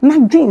hwe na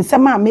dream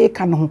nsema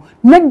America no ho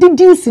na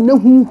deduce na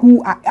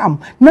who I am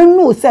na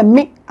know say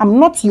me I'm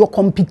not your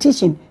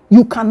competition.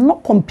 You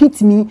cannot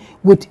compete me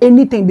with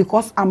anything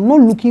because I'm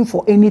not looking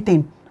for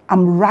anything.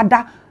 I'm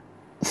rather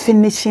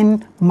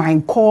finishing my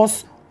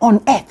course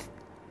on earth.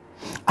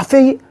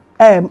 Afei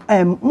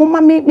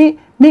mama me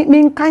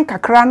kan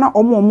kakra na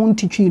omo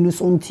ntitwi no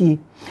so ntie.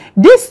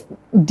 This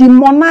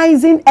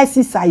demonizing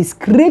exercise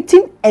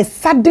creating a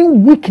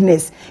sudden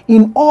weakness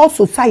in all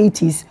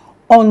societies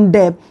on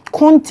the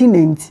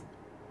continent.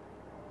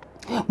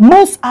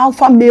 Most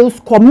alpha males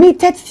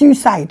committed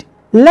suicide.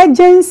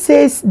 Legend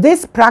says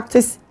this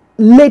practice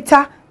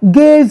later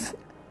gave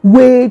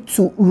way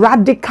to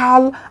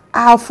radical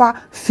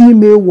alpha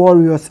female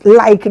warriors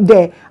like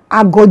the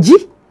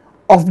Agoji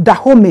of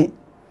Dahomey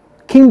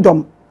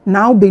Kingdom,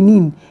 now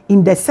Benin,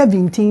 in the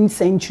 17th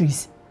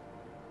centuries.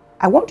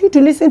 I want you to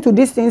listen to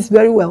these things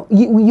very well.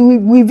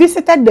 We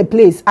visited the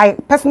place. I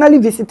personally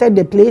visited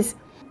the place.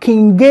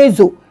 King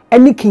Gezo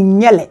and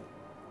King Nyele.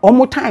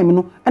 Omo time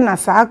no and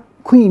as a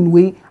queen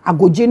way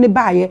Agoje ne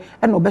baye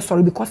and obe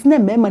sorry because ne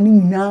mema ni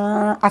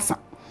na asa.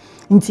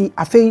 Nti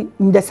afei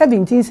in the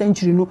 17th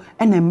century no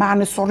and a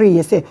man sorry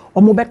ye say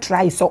omo be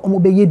try so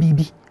omo be ye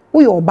bibi.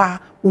 Wo yo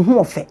ba wo ho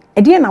ofe.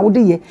 E de na wo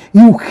de ye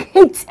you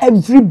hate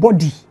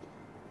everybody.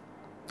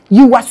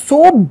 You are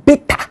so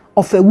bitter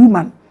of a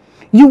woman.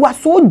 You are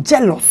so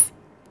jealous.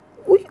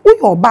 We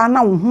your ba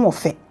na wo ho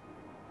ofe.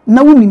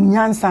 Na wo nim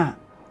nyansa.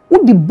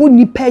 Wo di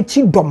boni pa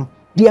chi dom.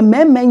 De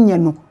mema nye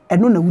no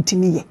eno na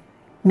wutimi ye.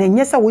 Na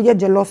nye sa wo ye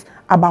jealous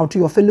about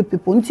your fellow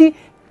people. Nti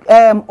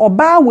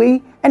oba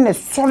we ene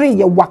sorry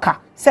ye waka.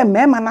 Se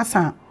mema na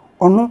sa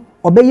ono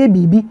obeye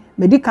bibi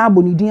medical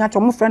bonidin acho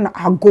mo friend na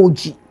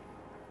Agoji.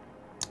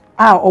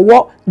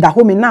 Owo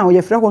Dahomey now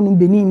ye frɛ ho no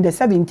Benin in the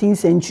 17th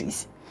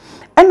centuries.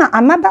 And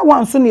another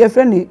one so ye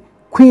frɛ ne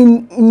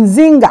Queen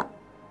Nzinga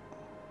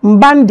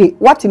Mbande,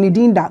 what in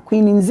Idinda,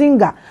 Queen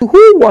Nzinga,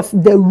 who was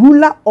the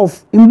ruler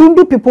of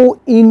Mbundu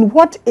people in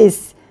what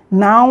is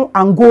now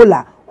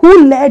Angola,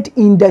 who led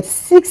in the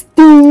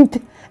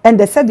 16th and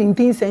the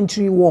 17th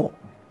century war.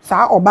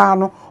 Sa oba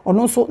no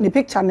ono so ne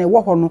picture na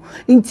ewo ho no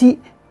nti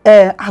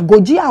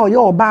agoji a oye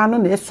oba no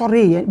na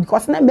sorry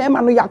because na be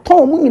ma no ya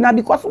ton mu nyina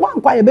because wan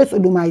kwa ye be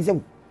sodomize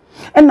wo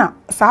na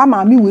sa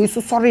maami we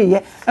so sorry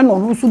ye na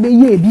ono so be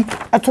ye bi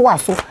eto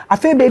aso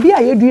afa baby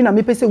a ye dui na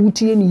me pese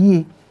wutie ni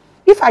ye.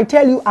 If I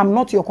tell you I'm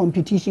not your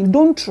competition,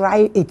 don't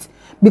try it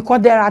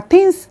because there are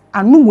things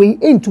anu we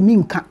into me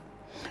nka.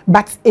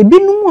 But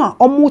ebinum a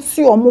omo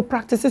si omo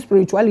practice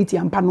spirituality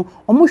ampa no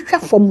omo hwa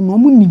fom no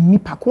omo nimi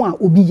pako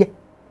a obi ye.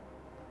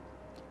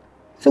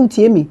 So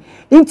tie me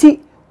nti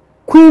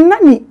Queen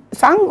Nani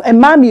sang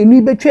Maame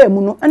enu betwa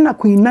mu no na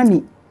Queen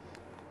Nani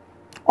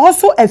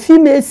also a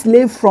female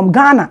slave from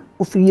Ghana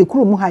ofiri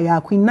yekuru mu ha ya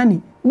Queen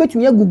Nani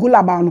betumi Google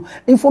about no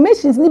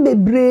informations ni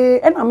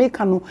bebre na make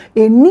no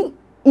eni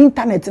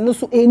internet no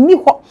so eni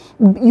ho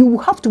you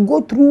have to go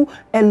through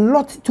a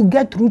lot to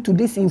get through to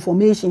these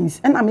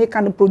informations and make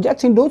no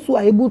projecting those who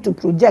are able to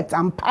project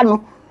and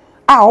panel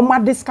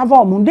discover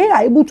they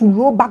are able to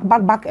roll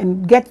back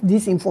and get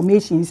these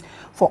informations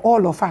for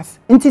all of us.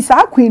 Nti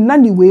sa Queen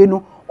Nani we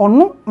no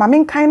ono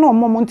mamen kan no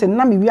moment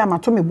na me wi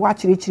amato me bo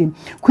akire.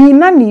 Queen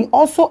Nani,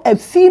 also a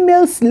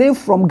female slave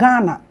from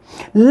Ghana,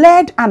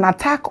 led an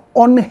attack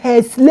on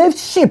her slave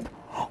ship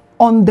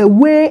on the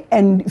way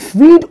and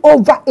freed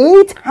over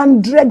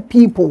 800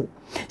 people.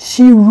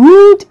 She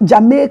ruled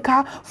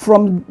Jamaica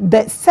from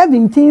the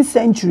 17th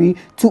century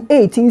to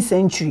 18th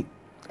century.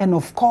 And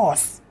of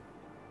course,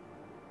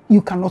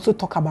 you can also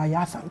talk about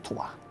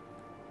Yasantua,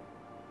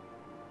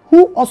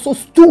 who also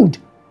stood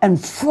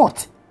and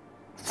fought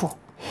for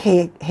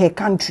her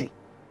country.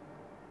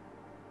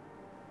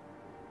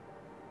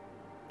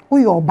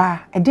 Uyoba,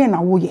 eden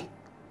awoye.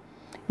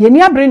 Yeni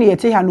abreni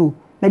yete hano.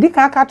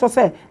 Medika kato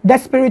say the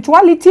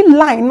spirituality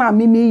line na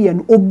mimi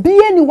yen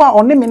obiye ni wa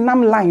one me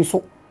nam line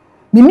so.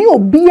 Mimi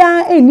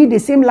obiya need the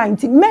same line.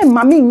 Me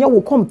mami nye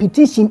wo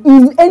competition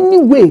in any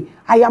way.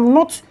 I am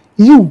not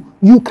you.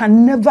 You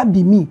can never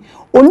be me.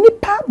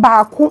 Onipa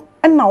baako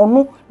na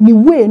ono ni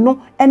way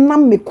no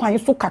enam me kwan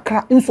so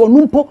kakra nso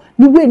numpo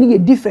ni way ni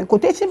different.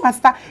 Quotation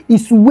master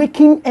is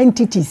waking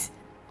entities.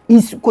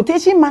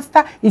 Quotation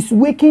master is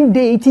waking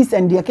deities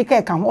and their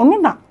keke kan. Ono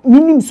na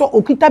minim so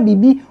okita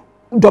bibi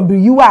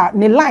WR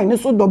ne line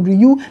so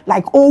W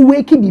like oh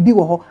waking bibi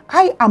wo ho.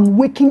 I am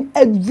waking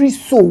every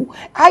soul.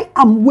 I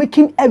am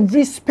waking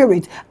every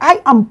spirit.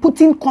 I am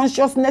putting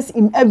consciousness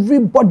in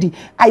everybody.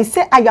 I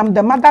say I am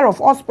the mother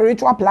of all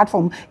spiritual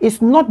platform.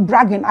 It's not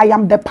bragging. I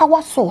am the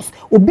power source.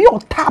 Obi o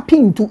tap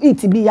into it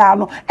biya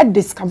no e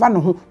discover no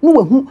ho no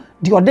we hu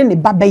the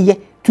ordene babeye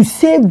to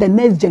save the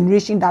next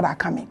generation that are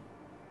coming.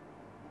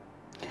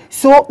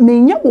 So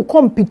menya wo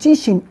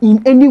competition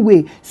in any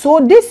way.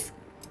 So this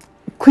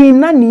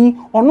Queen Nani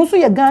ono so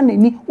ye Ghana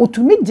ni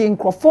otumi je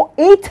nkrofo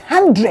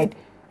 800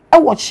 e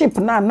wo ship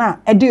na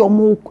e de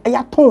omo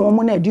ya ton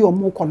omo na e de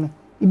omo ko no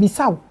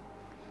ibisaw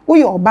wo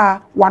ye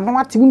oba wano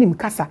ate unim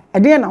kasa e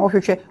de na wo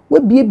hwehwe we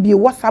bie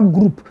WhatsApp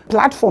group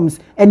platforms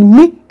and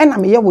me and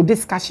am here with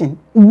discussion.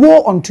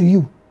 Woe unto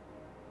you.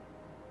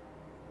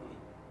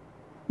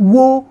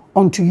 Woe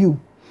unto you.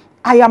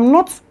 I am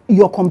not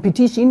your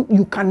competition.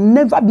 You can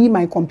never be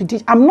my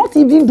competition. I'm not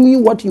even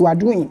doing what you are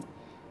doing.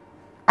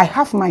 I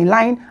have my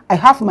line, I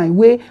have my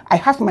way, I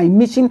have my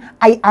mission,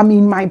 I am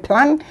in my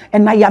plan,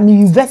 and I am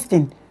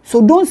investing.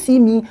 So don't see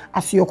me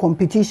as your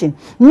competition.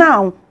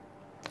 Now,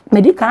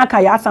 medika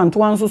aka ya santo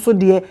anso so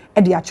de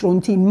e de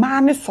achironti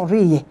ma ne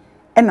sore ye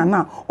e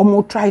na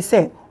omo try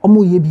say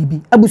omo ye bibi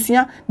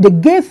abusua the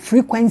gay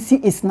frequency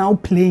is now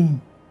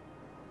playing.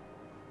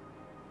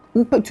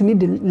 To me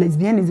the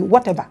lesbianism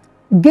whatever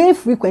gay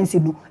frequency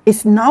no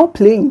is now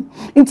playing.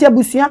 Inti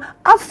abusia,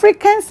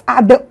 Africans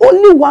are the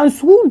only ones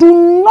who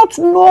do not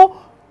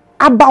know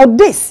about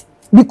this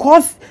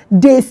because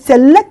they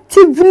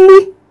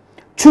selectively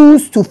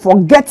choose to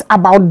forget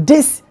about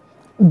this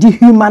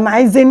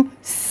dehumanizing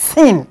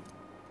sin.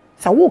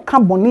 So wo ka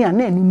boni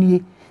ana enu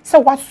nie se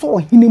waso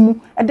hinemu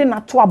e de na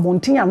to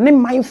abonten a ne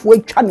mindful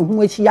atwa ne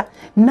ho ahia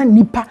na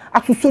nipa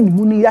asoso ne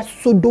mu ne ya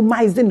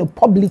sodomizing no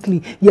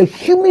publicly ya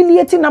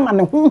humiliating am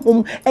ne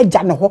honhom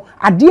eja ne ho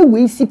ade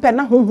we sipe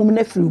na honhom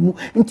na firi mu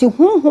nti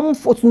honhom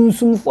fo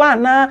sunsumfo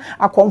ana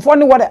akonfo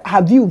ne what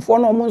have you for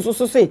no mo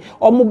so say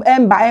omo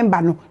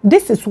emba no.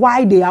 This is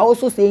why they are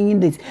also saying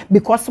this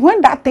because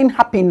when that thing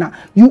happen na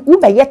you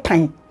be your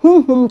time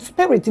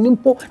spirit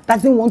nimpo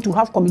doesn't want to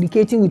have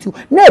communicating with you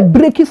na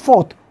break it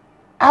forth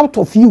out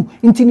of you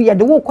until you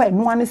the work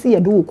no one say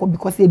the work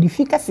because the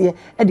efficacy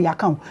at the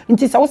account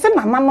until so say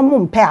na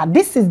nanom pair.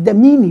 This is the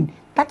meaning.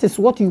 That is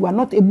what you are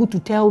not able to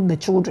tell the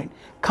children.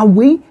 Can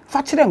we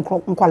facture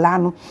nkwala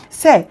no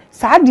say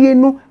saade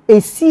no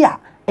esia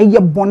eye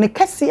bone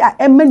kese a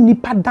ema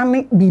nipa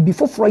dane bibi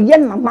foforo ye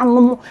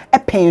nanom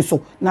pen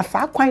so na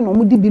saa kwan no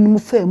mudi binum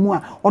fa mu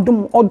a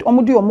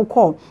omo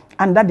call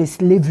under the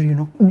slavery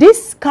no.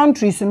 These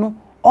countries no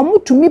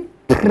omo to me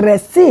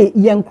presse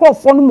yen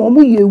crofo no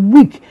mo ye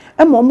weak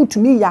e mo to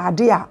me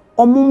yade a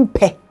omo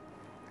mpe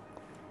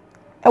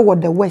e wo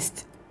the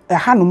west e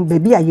hanom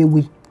baby a ye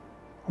we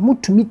omo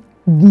to me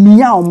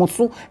mia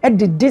omoso e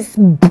de this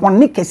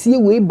bone kese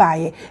we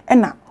baye e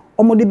na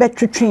omo de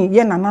betwetwen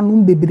ye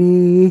nananum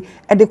bebre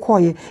e de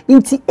koye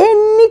nti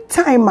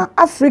anytime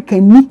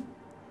African ni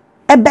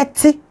e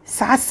beti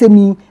saa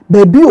semi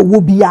baby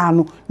owo bia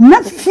no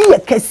na fear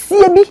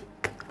kese bi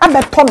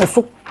abeto me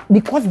so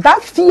because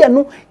that fear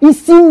no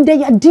is in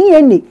their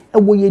DNA e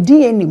wo ye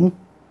DNA mu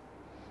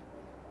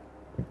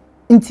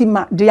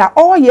intima they are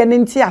all ye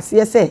nti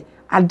ase say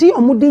ade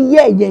omude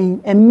ye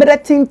yen emre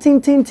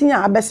tintintintin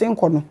a abesen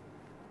ko no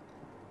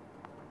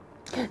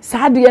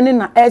saade ye ne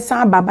na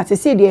esan baba se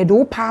se de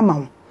wo pa ma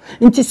wo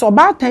nti so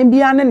ba tan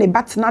bia ne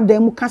batena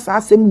dan mu kasa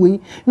asem wei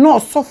na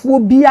osofo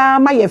bia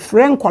ma ye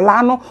friend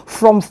kola no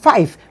from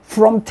 5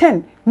 from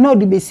 10 no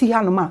de besi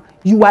hanoma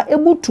you are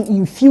able to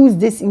infuse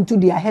this into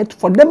their head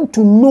for them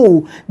to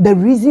know the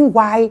reason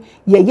why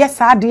ye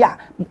yes ade a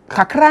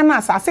kakra na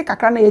asase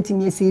kakra na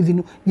yetinye save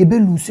no ye be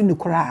lose ne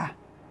kora.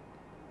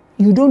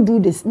 You don't do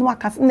this no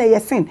akas na ye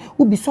sin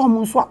obi so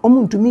omo so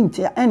omo ntumi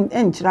ntia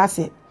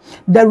enchirase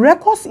the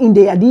records in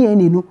their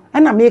DNA no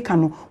and America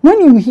no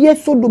when you hear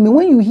sodomy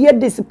when you hear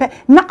this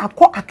na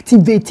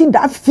activating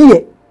that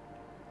fear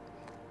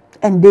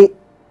and they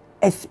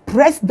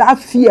express that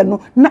fear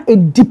no na a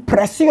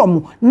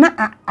depression na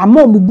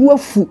amom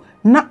buafu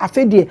na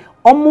afede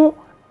omo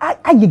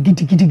aye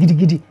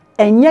gidi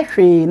enye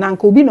hwe na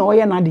nka obi na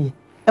oye na de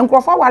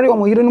enkrofo ware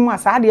omo yire no mu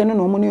asa de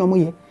no omo ne omo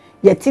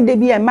ye ti de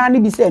bi e ma ne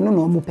bi se no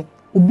omo pe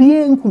obi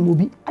enkum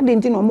obi ade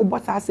nti na omo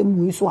bosa asem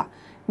we so a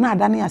na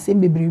adane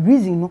asem bebre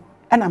reason no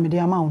na me de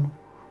ama wo no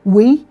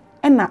we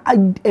na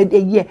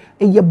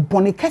ye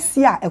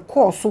bonikese a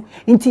ekoso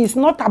nti it's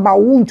not about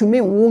wuntu me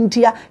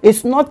wuntia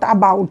it's not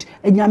about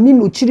enyame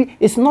no chiri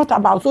it's not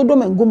about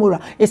Sodom and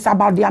Gomorrah it's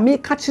about the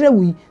America kire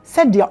we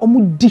said they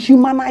omu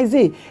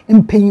dehumanize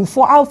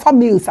mpanyinfo alpha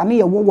males ane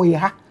ye wo ye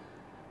ha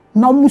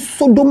na omu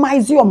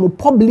sodomize omu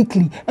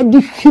publicly e de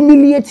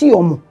humiliate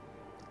omu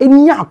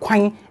enya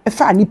akwan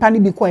efa nipa ni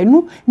bi ko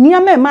enu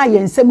niama ma ye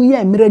nsem ye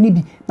emre ni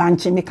bi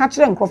banche me ka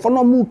kire nkrofo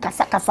no mu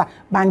kasa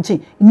banche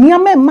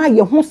niama ma ye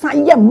ho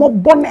san ye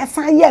mobo na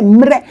san ye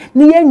emre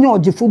ni ye nya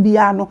ogefo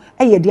bia no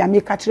ye de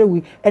America kire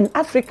we and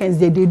Africans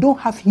they don't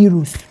have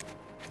heroes.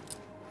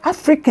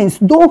 Africans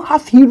don't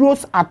have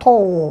heroes at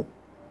all.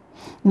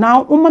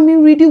 Now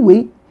umami read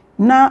way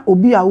na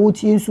obi a wo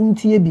tie nsum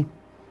tie bi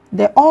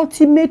the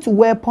ultimate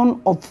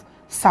weapon of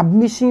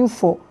submission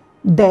for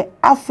the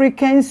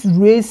Africans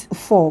race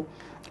for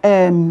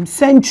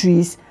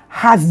centuries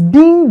has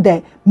been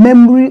the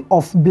memory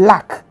of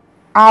black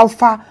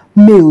alpha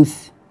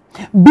males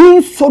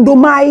being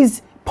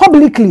sodomized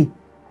publicly.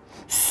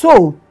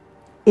 So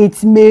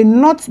it may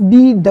not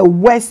be the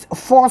West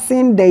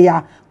forcing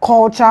their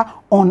culture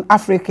on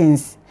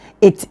Africans.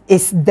 It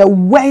is the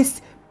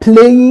West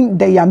playing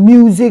their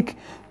music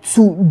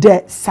to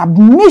the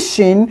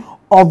submission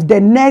of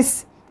the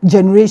next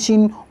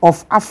generation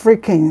of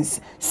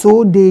Africans,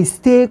 so they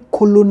stay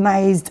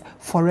colonized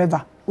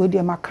forever. We dey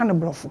makana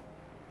brofo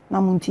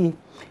na muntie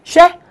she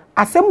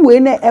asem we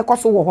na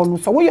ekoso wo ho no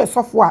so we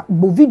yosofo a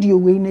bo video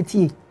we na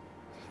tie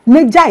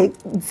na jai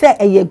say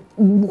eye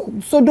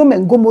Sodom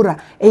and Gomorrah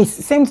is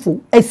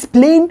sinful.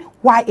 Explain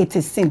why it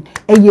is sin.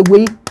 Eye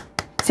we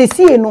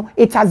say no,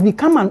 it has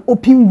become an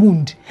open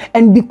wound,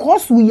 and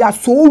because we are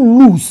so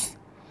loose,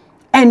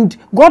 and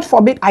God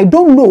forbid, I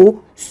don't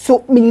know.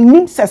 So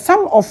means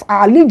some of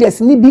our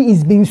leaders maybe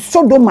is being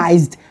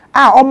sodomized.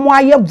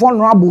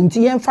 Vulnerable.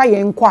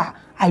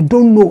 I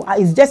don't know.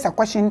 It's just a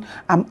question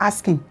I'm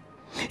asking.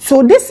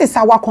 So this is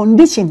our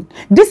condition.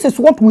 This is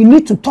what we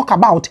need to talk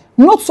about.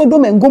 Not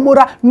Sodom and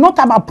Gomorrah, not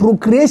about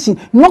procreation,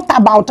 not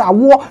about our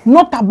war,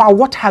 not about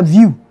what have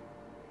you.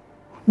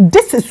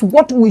 This is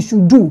what we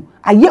should do.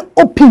 Are you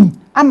open?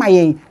 Am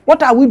I?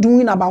 What are we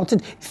doing about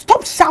it?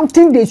 Stop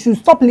shouting. They should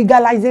stop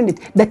legalizing it.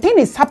 The thing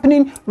is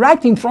happening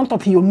right in front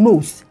of your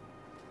nose.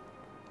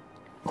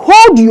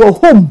 Hold your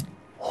home.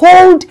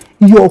 Hold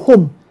your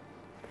home.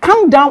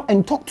 Come down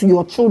and talk to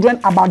your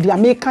children about the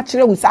American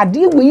children. We say,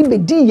 "Adi we be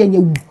di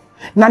yenye."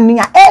 Na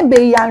niya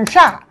ebe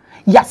yansha.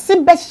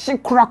 Yasibe shi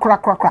kura.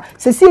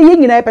 Sesi ye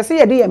nyina e pese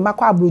ye de ye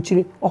makwa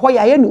abrochire. Oho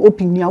ya ye no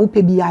open nia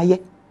upe bi aye.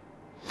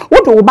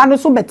 Wodo oba no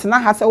so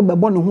betena ha se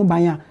obebo ne ho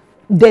ban a.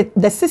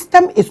 The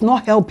system is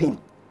not helping.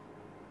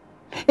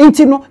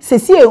 Enti no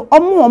sesi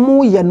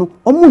omo ye no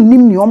omo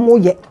nim ni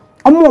omo ye.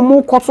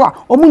 Omo koso a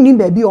omo nim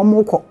ba bi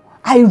omo ko.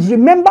 I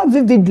remember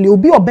vividly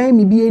obi oban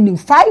mi bi enim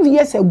 5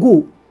 years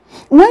ago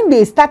when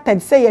they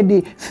started say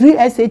the free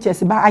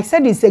SHS, but I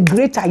said it's a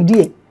great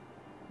idea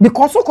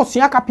because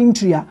okosua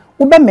carpentry a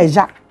ube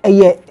measure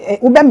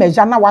ube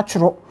measure na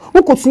watchro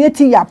okosua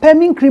ti ya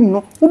permin cream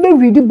no ube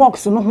read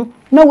box no ho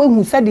na we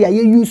hu said ya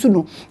use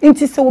no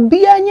nti se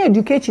obi anya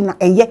education na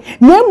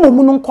na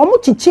emom no nkomo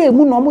chiche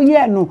mu no mo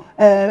ye no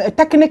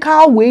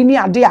technical way ni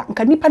ade a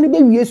nka nipa ne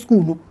be wie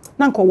school no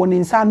na nka wo ne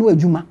nsa no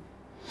adwuma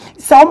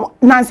some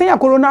Nancy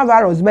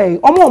coronavirus bay,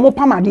 omo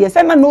pam de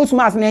say na nose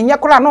mask na enye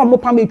kora na omo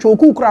pam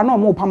etwoku kora na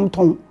omo pam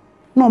ton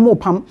na omo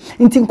pam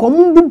nti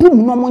nkomo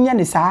bubum na omo nye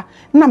ne saa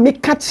na me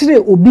ka kire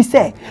obi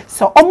say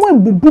so omo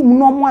mbubum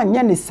na omo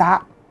anye ne saa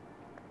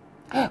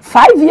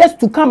 5 years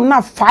to come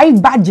now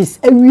 5 badges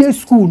every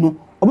school no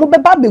omo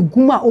beba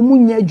beguma omo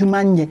nya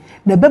adwuma nye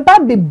na beba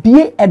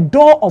bebie a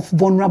door of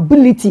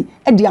vulnerability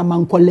e de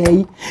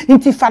amankolai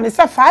nti fa ne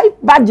say 5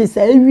 badges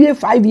every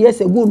 5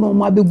 years ago no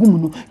omo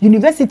abegum no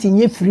university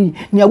nye free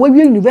na we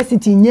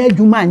university nya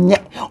adwuma nye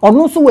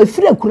ono so we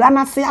free akura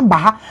na se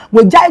abaha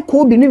we jai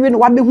ko bi ni we no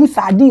wa behu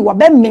sadi wa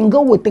be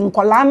mingle with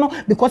nkola no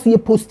because ye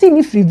posting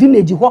ni free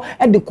village ho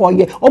e de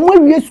koye omo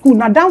wie school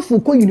na danfo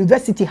ko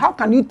university. How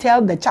can you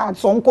tell the child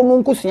so onko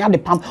no onko sua de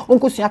pam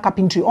onko sua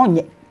carpentry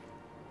onye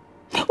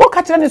o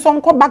catch any so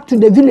onko back to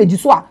the village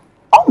so a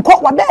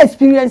onko wa be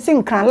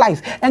experiencing cran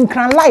life and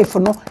cran life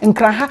no en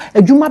cran ha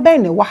adwuma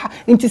ben ne wa ha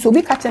nti so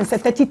bi catch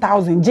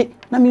 30,000 je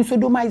na me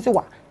sodomize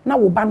wa na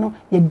wo ba no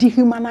ye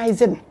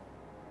dehumanize no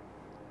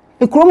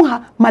ekrom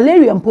ha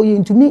malaria mpo ye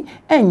ntumi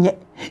enye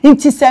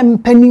nti se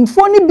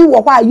mpanimfo ni bi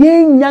wo ha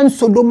ye nya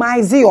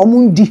sodomize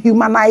omo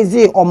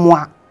dehumanize omo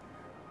a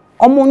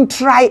omo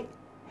try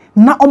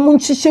na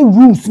omunchiche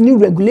rules ni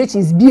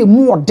regulations be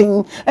more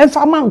thing and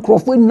farmer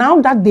nkrofo now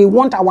that they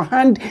want our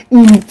hand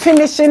in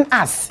finishing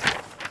us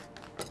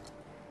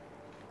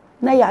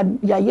na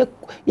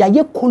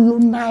ya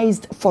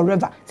colonized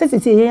forever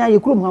say ya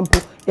krom hampo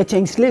ya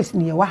change slaves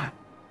ni wa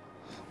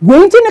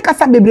gwe nti ne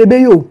kasa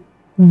bebrebe yo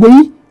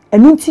gwe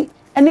enunti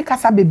ene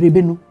kasa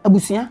bebrebe no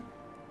abusua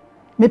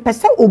me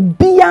pese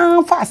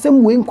obian fa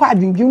asem we nkwa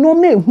adwindwi no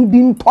ma ehu bi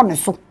nto ne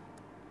so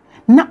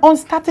na on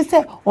start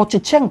say o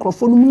cheche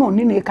nkrofo no mu no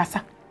ne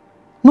kasa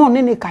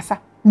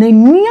na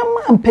niam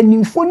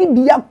ampanimfo ni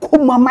bia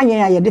komama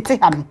yen ayede te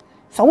ha no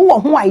so wo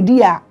ho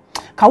idea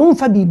ka wo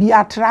mfa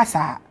bibia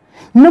trasa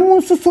na mu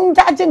nsusu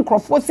njaje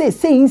nkrofo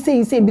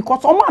say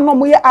because omo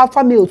anom ye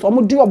alpha males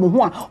omo di omo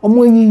ho a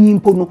omo anyinyi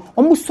mpo no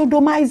omo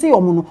sodomize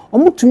omo no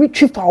omo tumi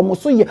twifa omo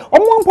so ye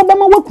omo mpo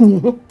bema wakun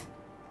ho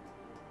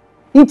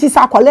inti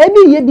sakwala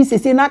bi ye bi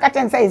sese na aka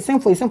ten say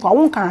sinful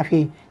won kan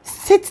hwe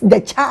sit the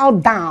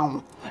child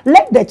down.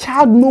 Let the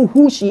child know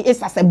who she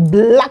is as a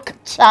black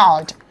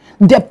child.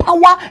 The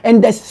power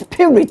and the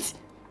spirit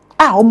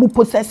are almost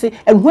possessing.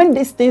 And when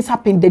these things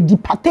happen, the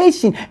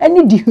deportation,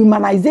 any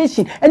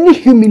dehumanization, any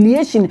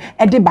humiliation,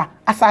 edeba,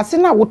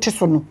 assassina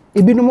wotesono,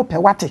 ebino mo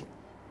pewate.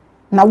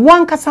 Na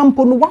one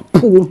kasampo no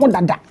wapo ho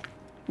dada.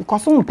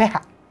 Because mo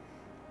peha.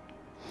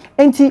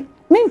 Enti,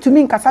 mean to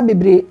me nkasa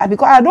bebre,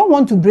 because I don't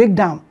want to break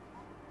down.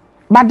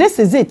 But this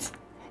is it.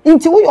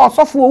 Until we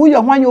also for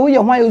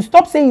you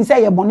stop saying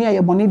say your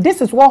money. This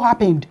is what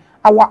happened.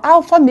 Our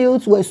alpha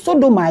males were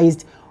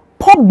sodomized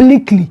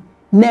publicly.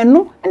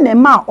 Neno and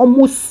nema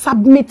almost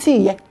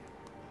submitting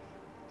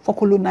for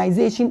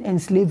colonization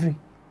and slavery.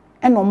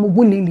 And almost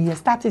willingly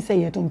started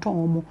say it on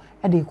Tomo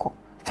at the co.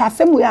 For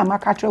some way, I'm a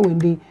catcher when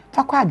they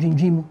for quite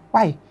dream.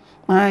 Why?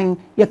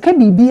 You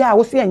can be I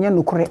was saying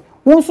no correct.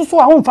 Won so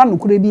a won fa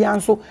nokure bi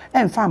anso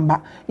emfa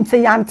mba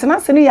nti ya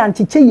ntena se ne ya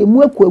ncheche ye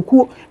mu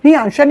akuakuo ne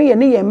ya nhwe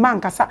ne ye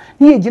mankasa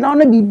ne ye gina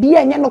na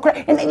bibia enye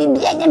nokure na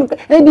bibia enye nokure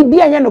na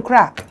bibia enye nokure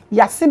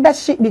ya se be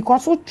hye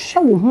because wo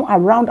hwe wo hu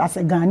around as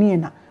a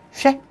Ghanaian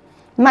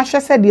na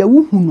hwe se de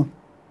awu hu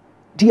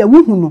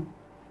no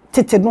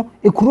tete no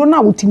ekuro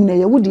na wotimi na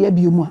ye wo de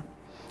abiomu a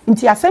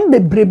nti asem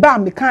bebreba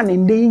meka na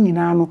nde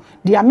nyina no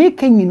de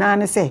ameka nyina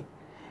ne se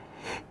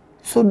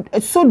so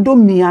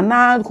sodomy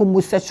and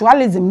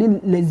homosexualism ni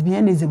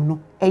lesbianism no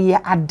eye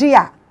ade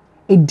a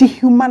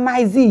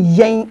dehumanizing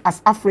yen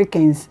as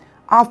Africans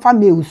alpha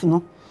males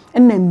no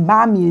ene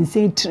mba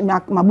miense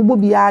mabobo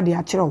bia de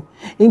akero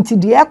enti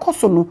de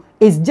ekoso no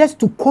is just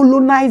to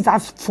colonize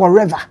us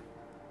forever.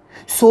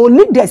 So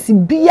leaders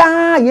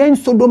bia yen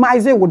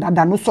sodomize wo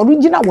dada no so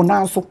original wo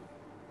na so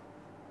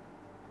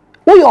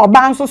we your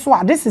ban so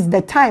this is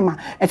the time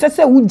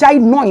say we jai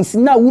noise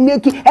now we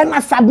make it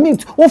and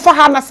submit o for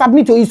her na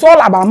submit it's all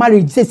about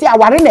marriage say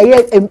aware na ye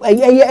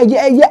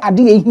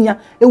ade ehia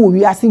e wo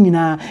wi ase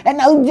nyina and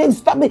now just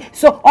stop it.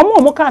 So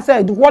omo can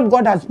say what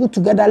God has put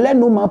together let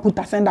no man put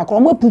asender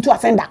omo put to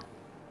asender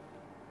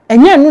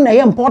enye no na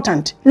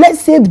important.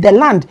 Let's save the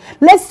land,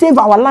 let's save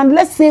our land,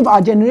 let's save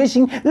our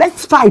generation,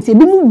 let's fight e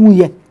bi mu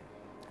wuye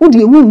wo de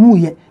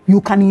wuye.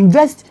 You can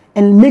invest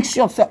and make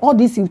sure that all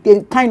this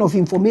kind of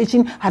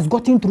information has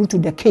gotten through to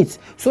the kids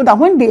so that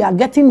when they are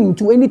getting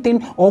into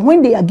anything or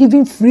when they are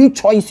giving free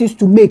choices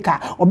to make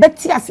or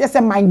better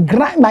as my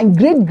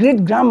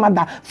great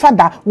grandmother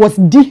father was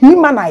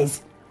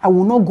dehumanized, I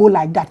will not go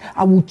like that.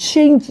 I will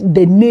change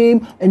the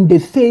name and the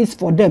face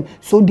for them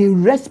so they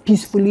rest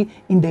peacefully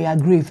in their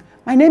grave.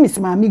 My name is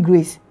Maame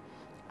Grace.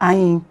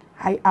 I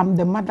am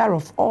the mother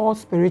of all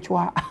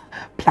spiritual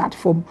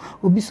platform.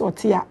 Obi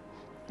sotia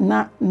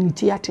na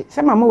nitiate.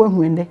 Say mama we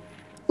huende.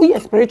 We a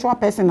spiritual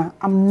person.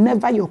 I'm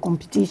never your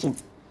competition.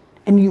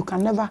 And you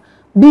can never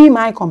be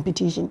my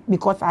competition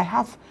because I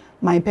have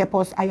my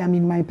purpose. I am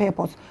in my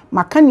purpose.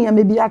 Makania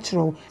maybe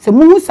actual. So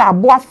muhu sa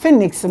boa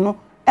Phoenix no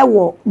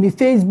ewo mi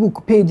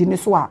Facebook page ni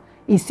so a.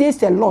 It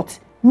says a lot.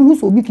 Muhu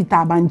so bi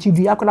kitaba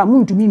nchidu yakola mu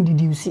ntumi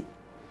ndidiusi.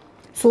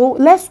 So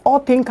let's all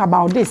think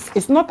about this.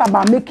 It's not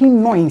about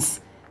making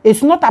noise.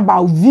 It's not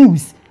about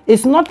views.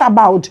 It's not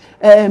about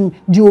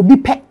the obi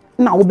pe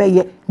na wo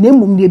beye na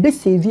emum ne be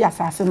save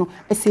asase no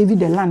e save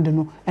the land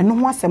no eno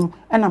ho asem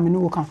na me no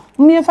wo kan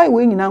me fa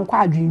we nyina nkwa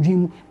adwendwen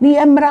mu ne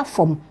ye mra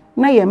fom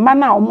na ye mma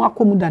na omo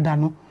akomu dada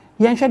no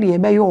ye nhwe de ye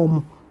be ye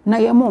omo na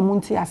ye mo omo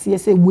nti ase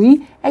se we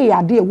e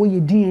ade e wo ye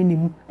din ani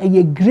mu e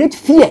ye great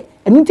fear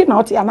eni nti na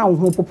ote ya na wo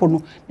ho popo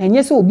no na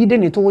enye se obi de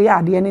ne to wo ya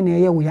ade ne na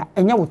ye wo ya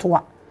enye wo to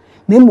wa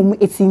na emum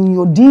it's in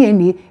your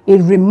DNA.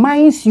 It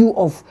reminds you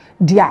of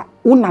their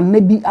own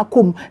nabi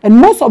akom, and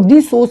most of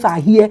these souls are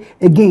here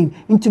again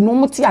into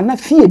normity and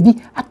fear be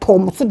at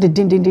home. So the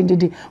din.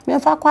 Me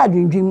fa kwa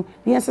dream.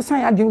 Yes,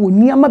 I dream with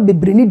near my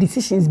bebreni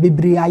decisions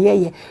bebre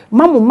aye.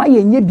 Mamu ma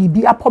ye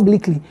bibi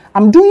publicly.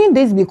 I'm doing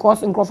this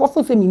because in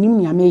Crawford say minim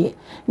ni ameye.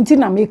 Nti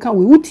na meka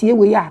we utie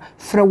we ya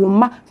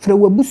frewoma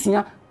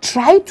frewebusia.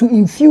 Try to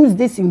infuse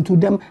this into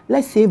them.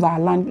 Let's save our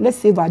land. Let's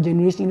save our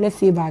generation. Let's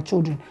save our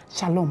children.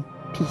 Shalom.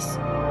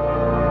 Peace.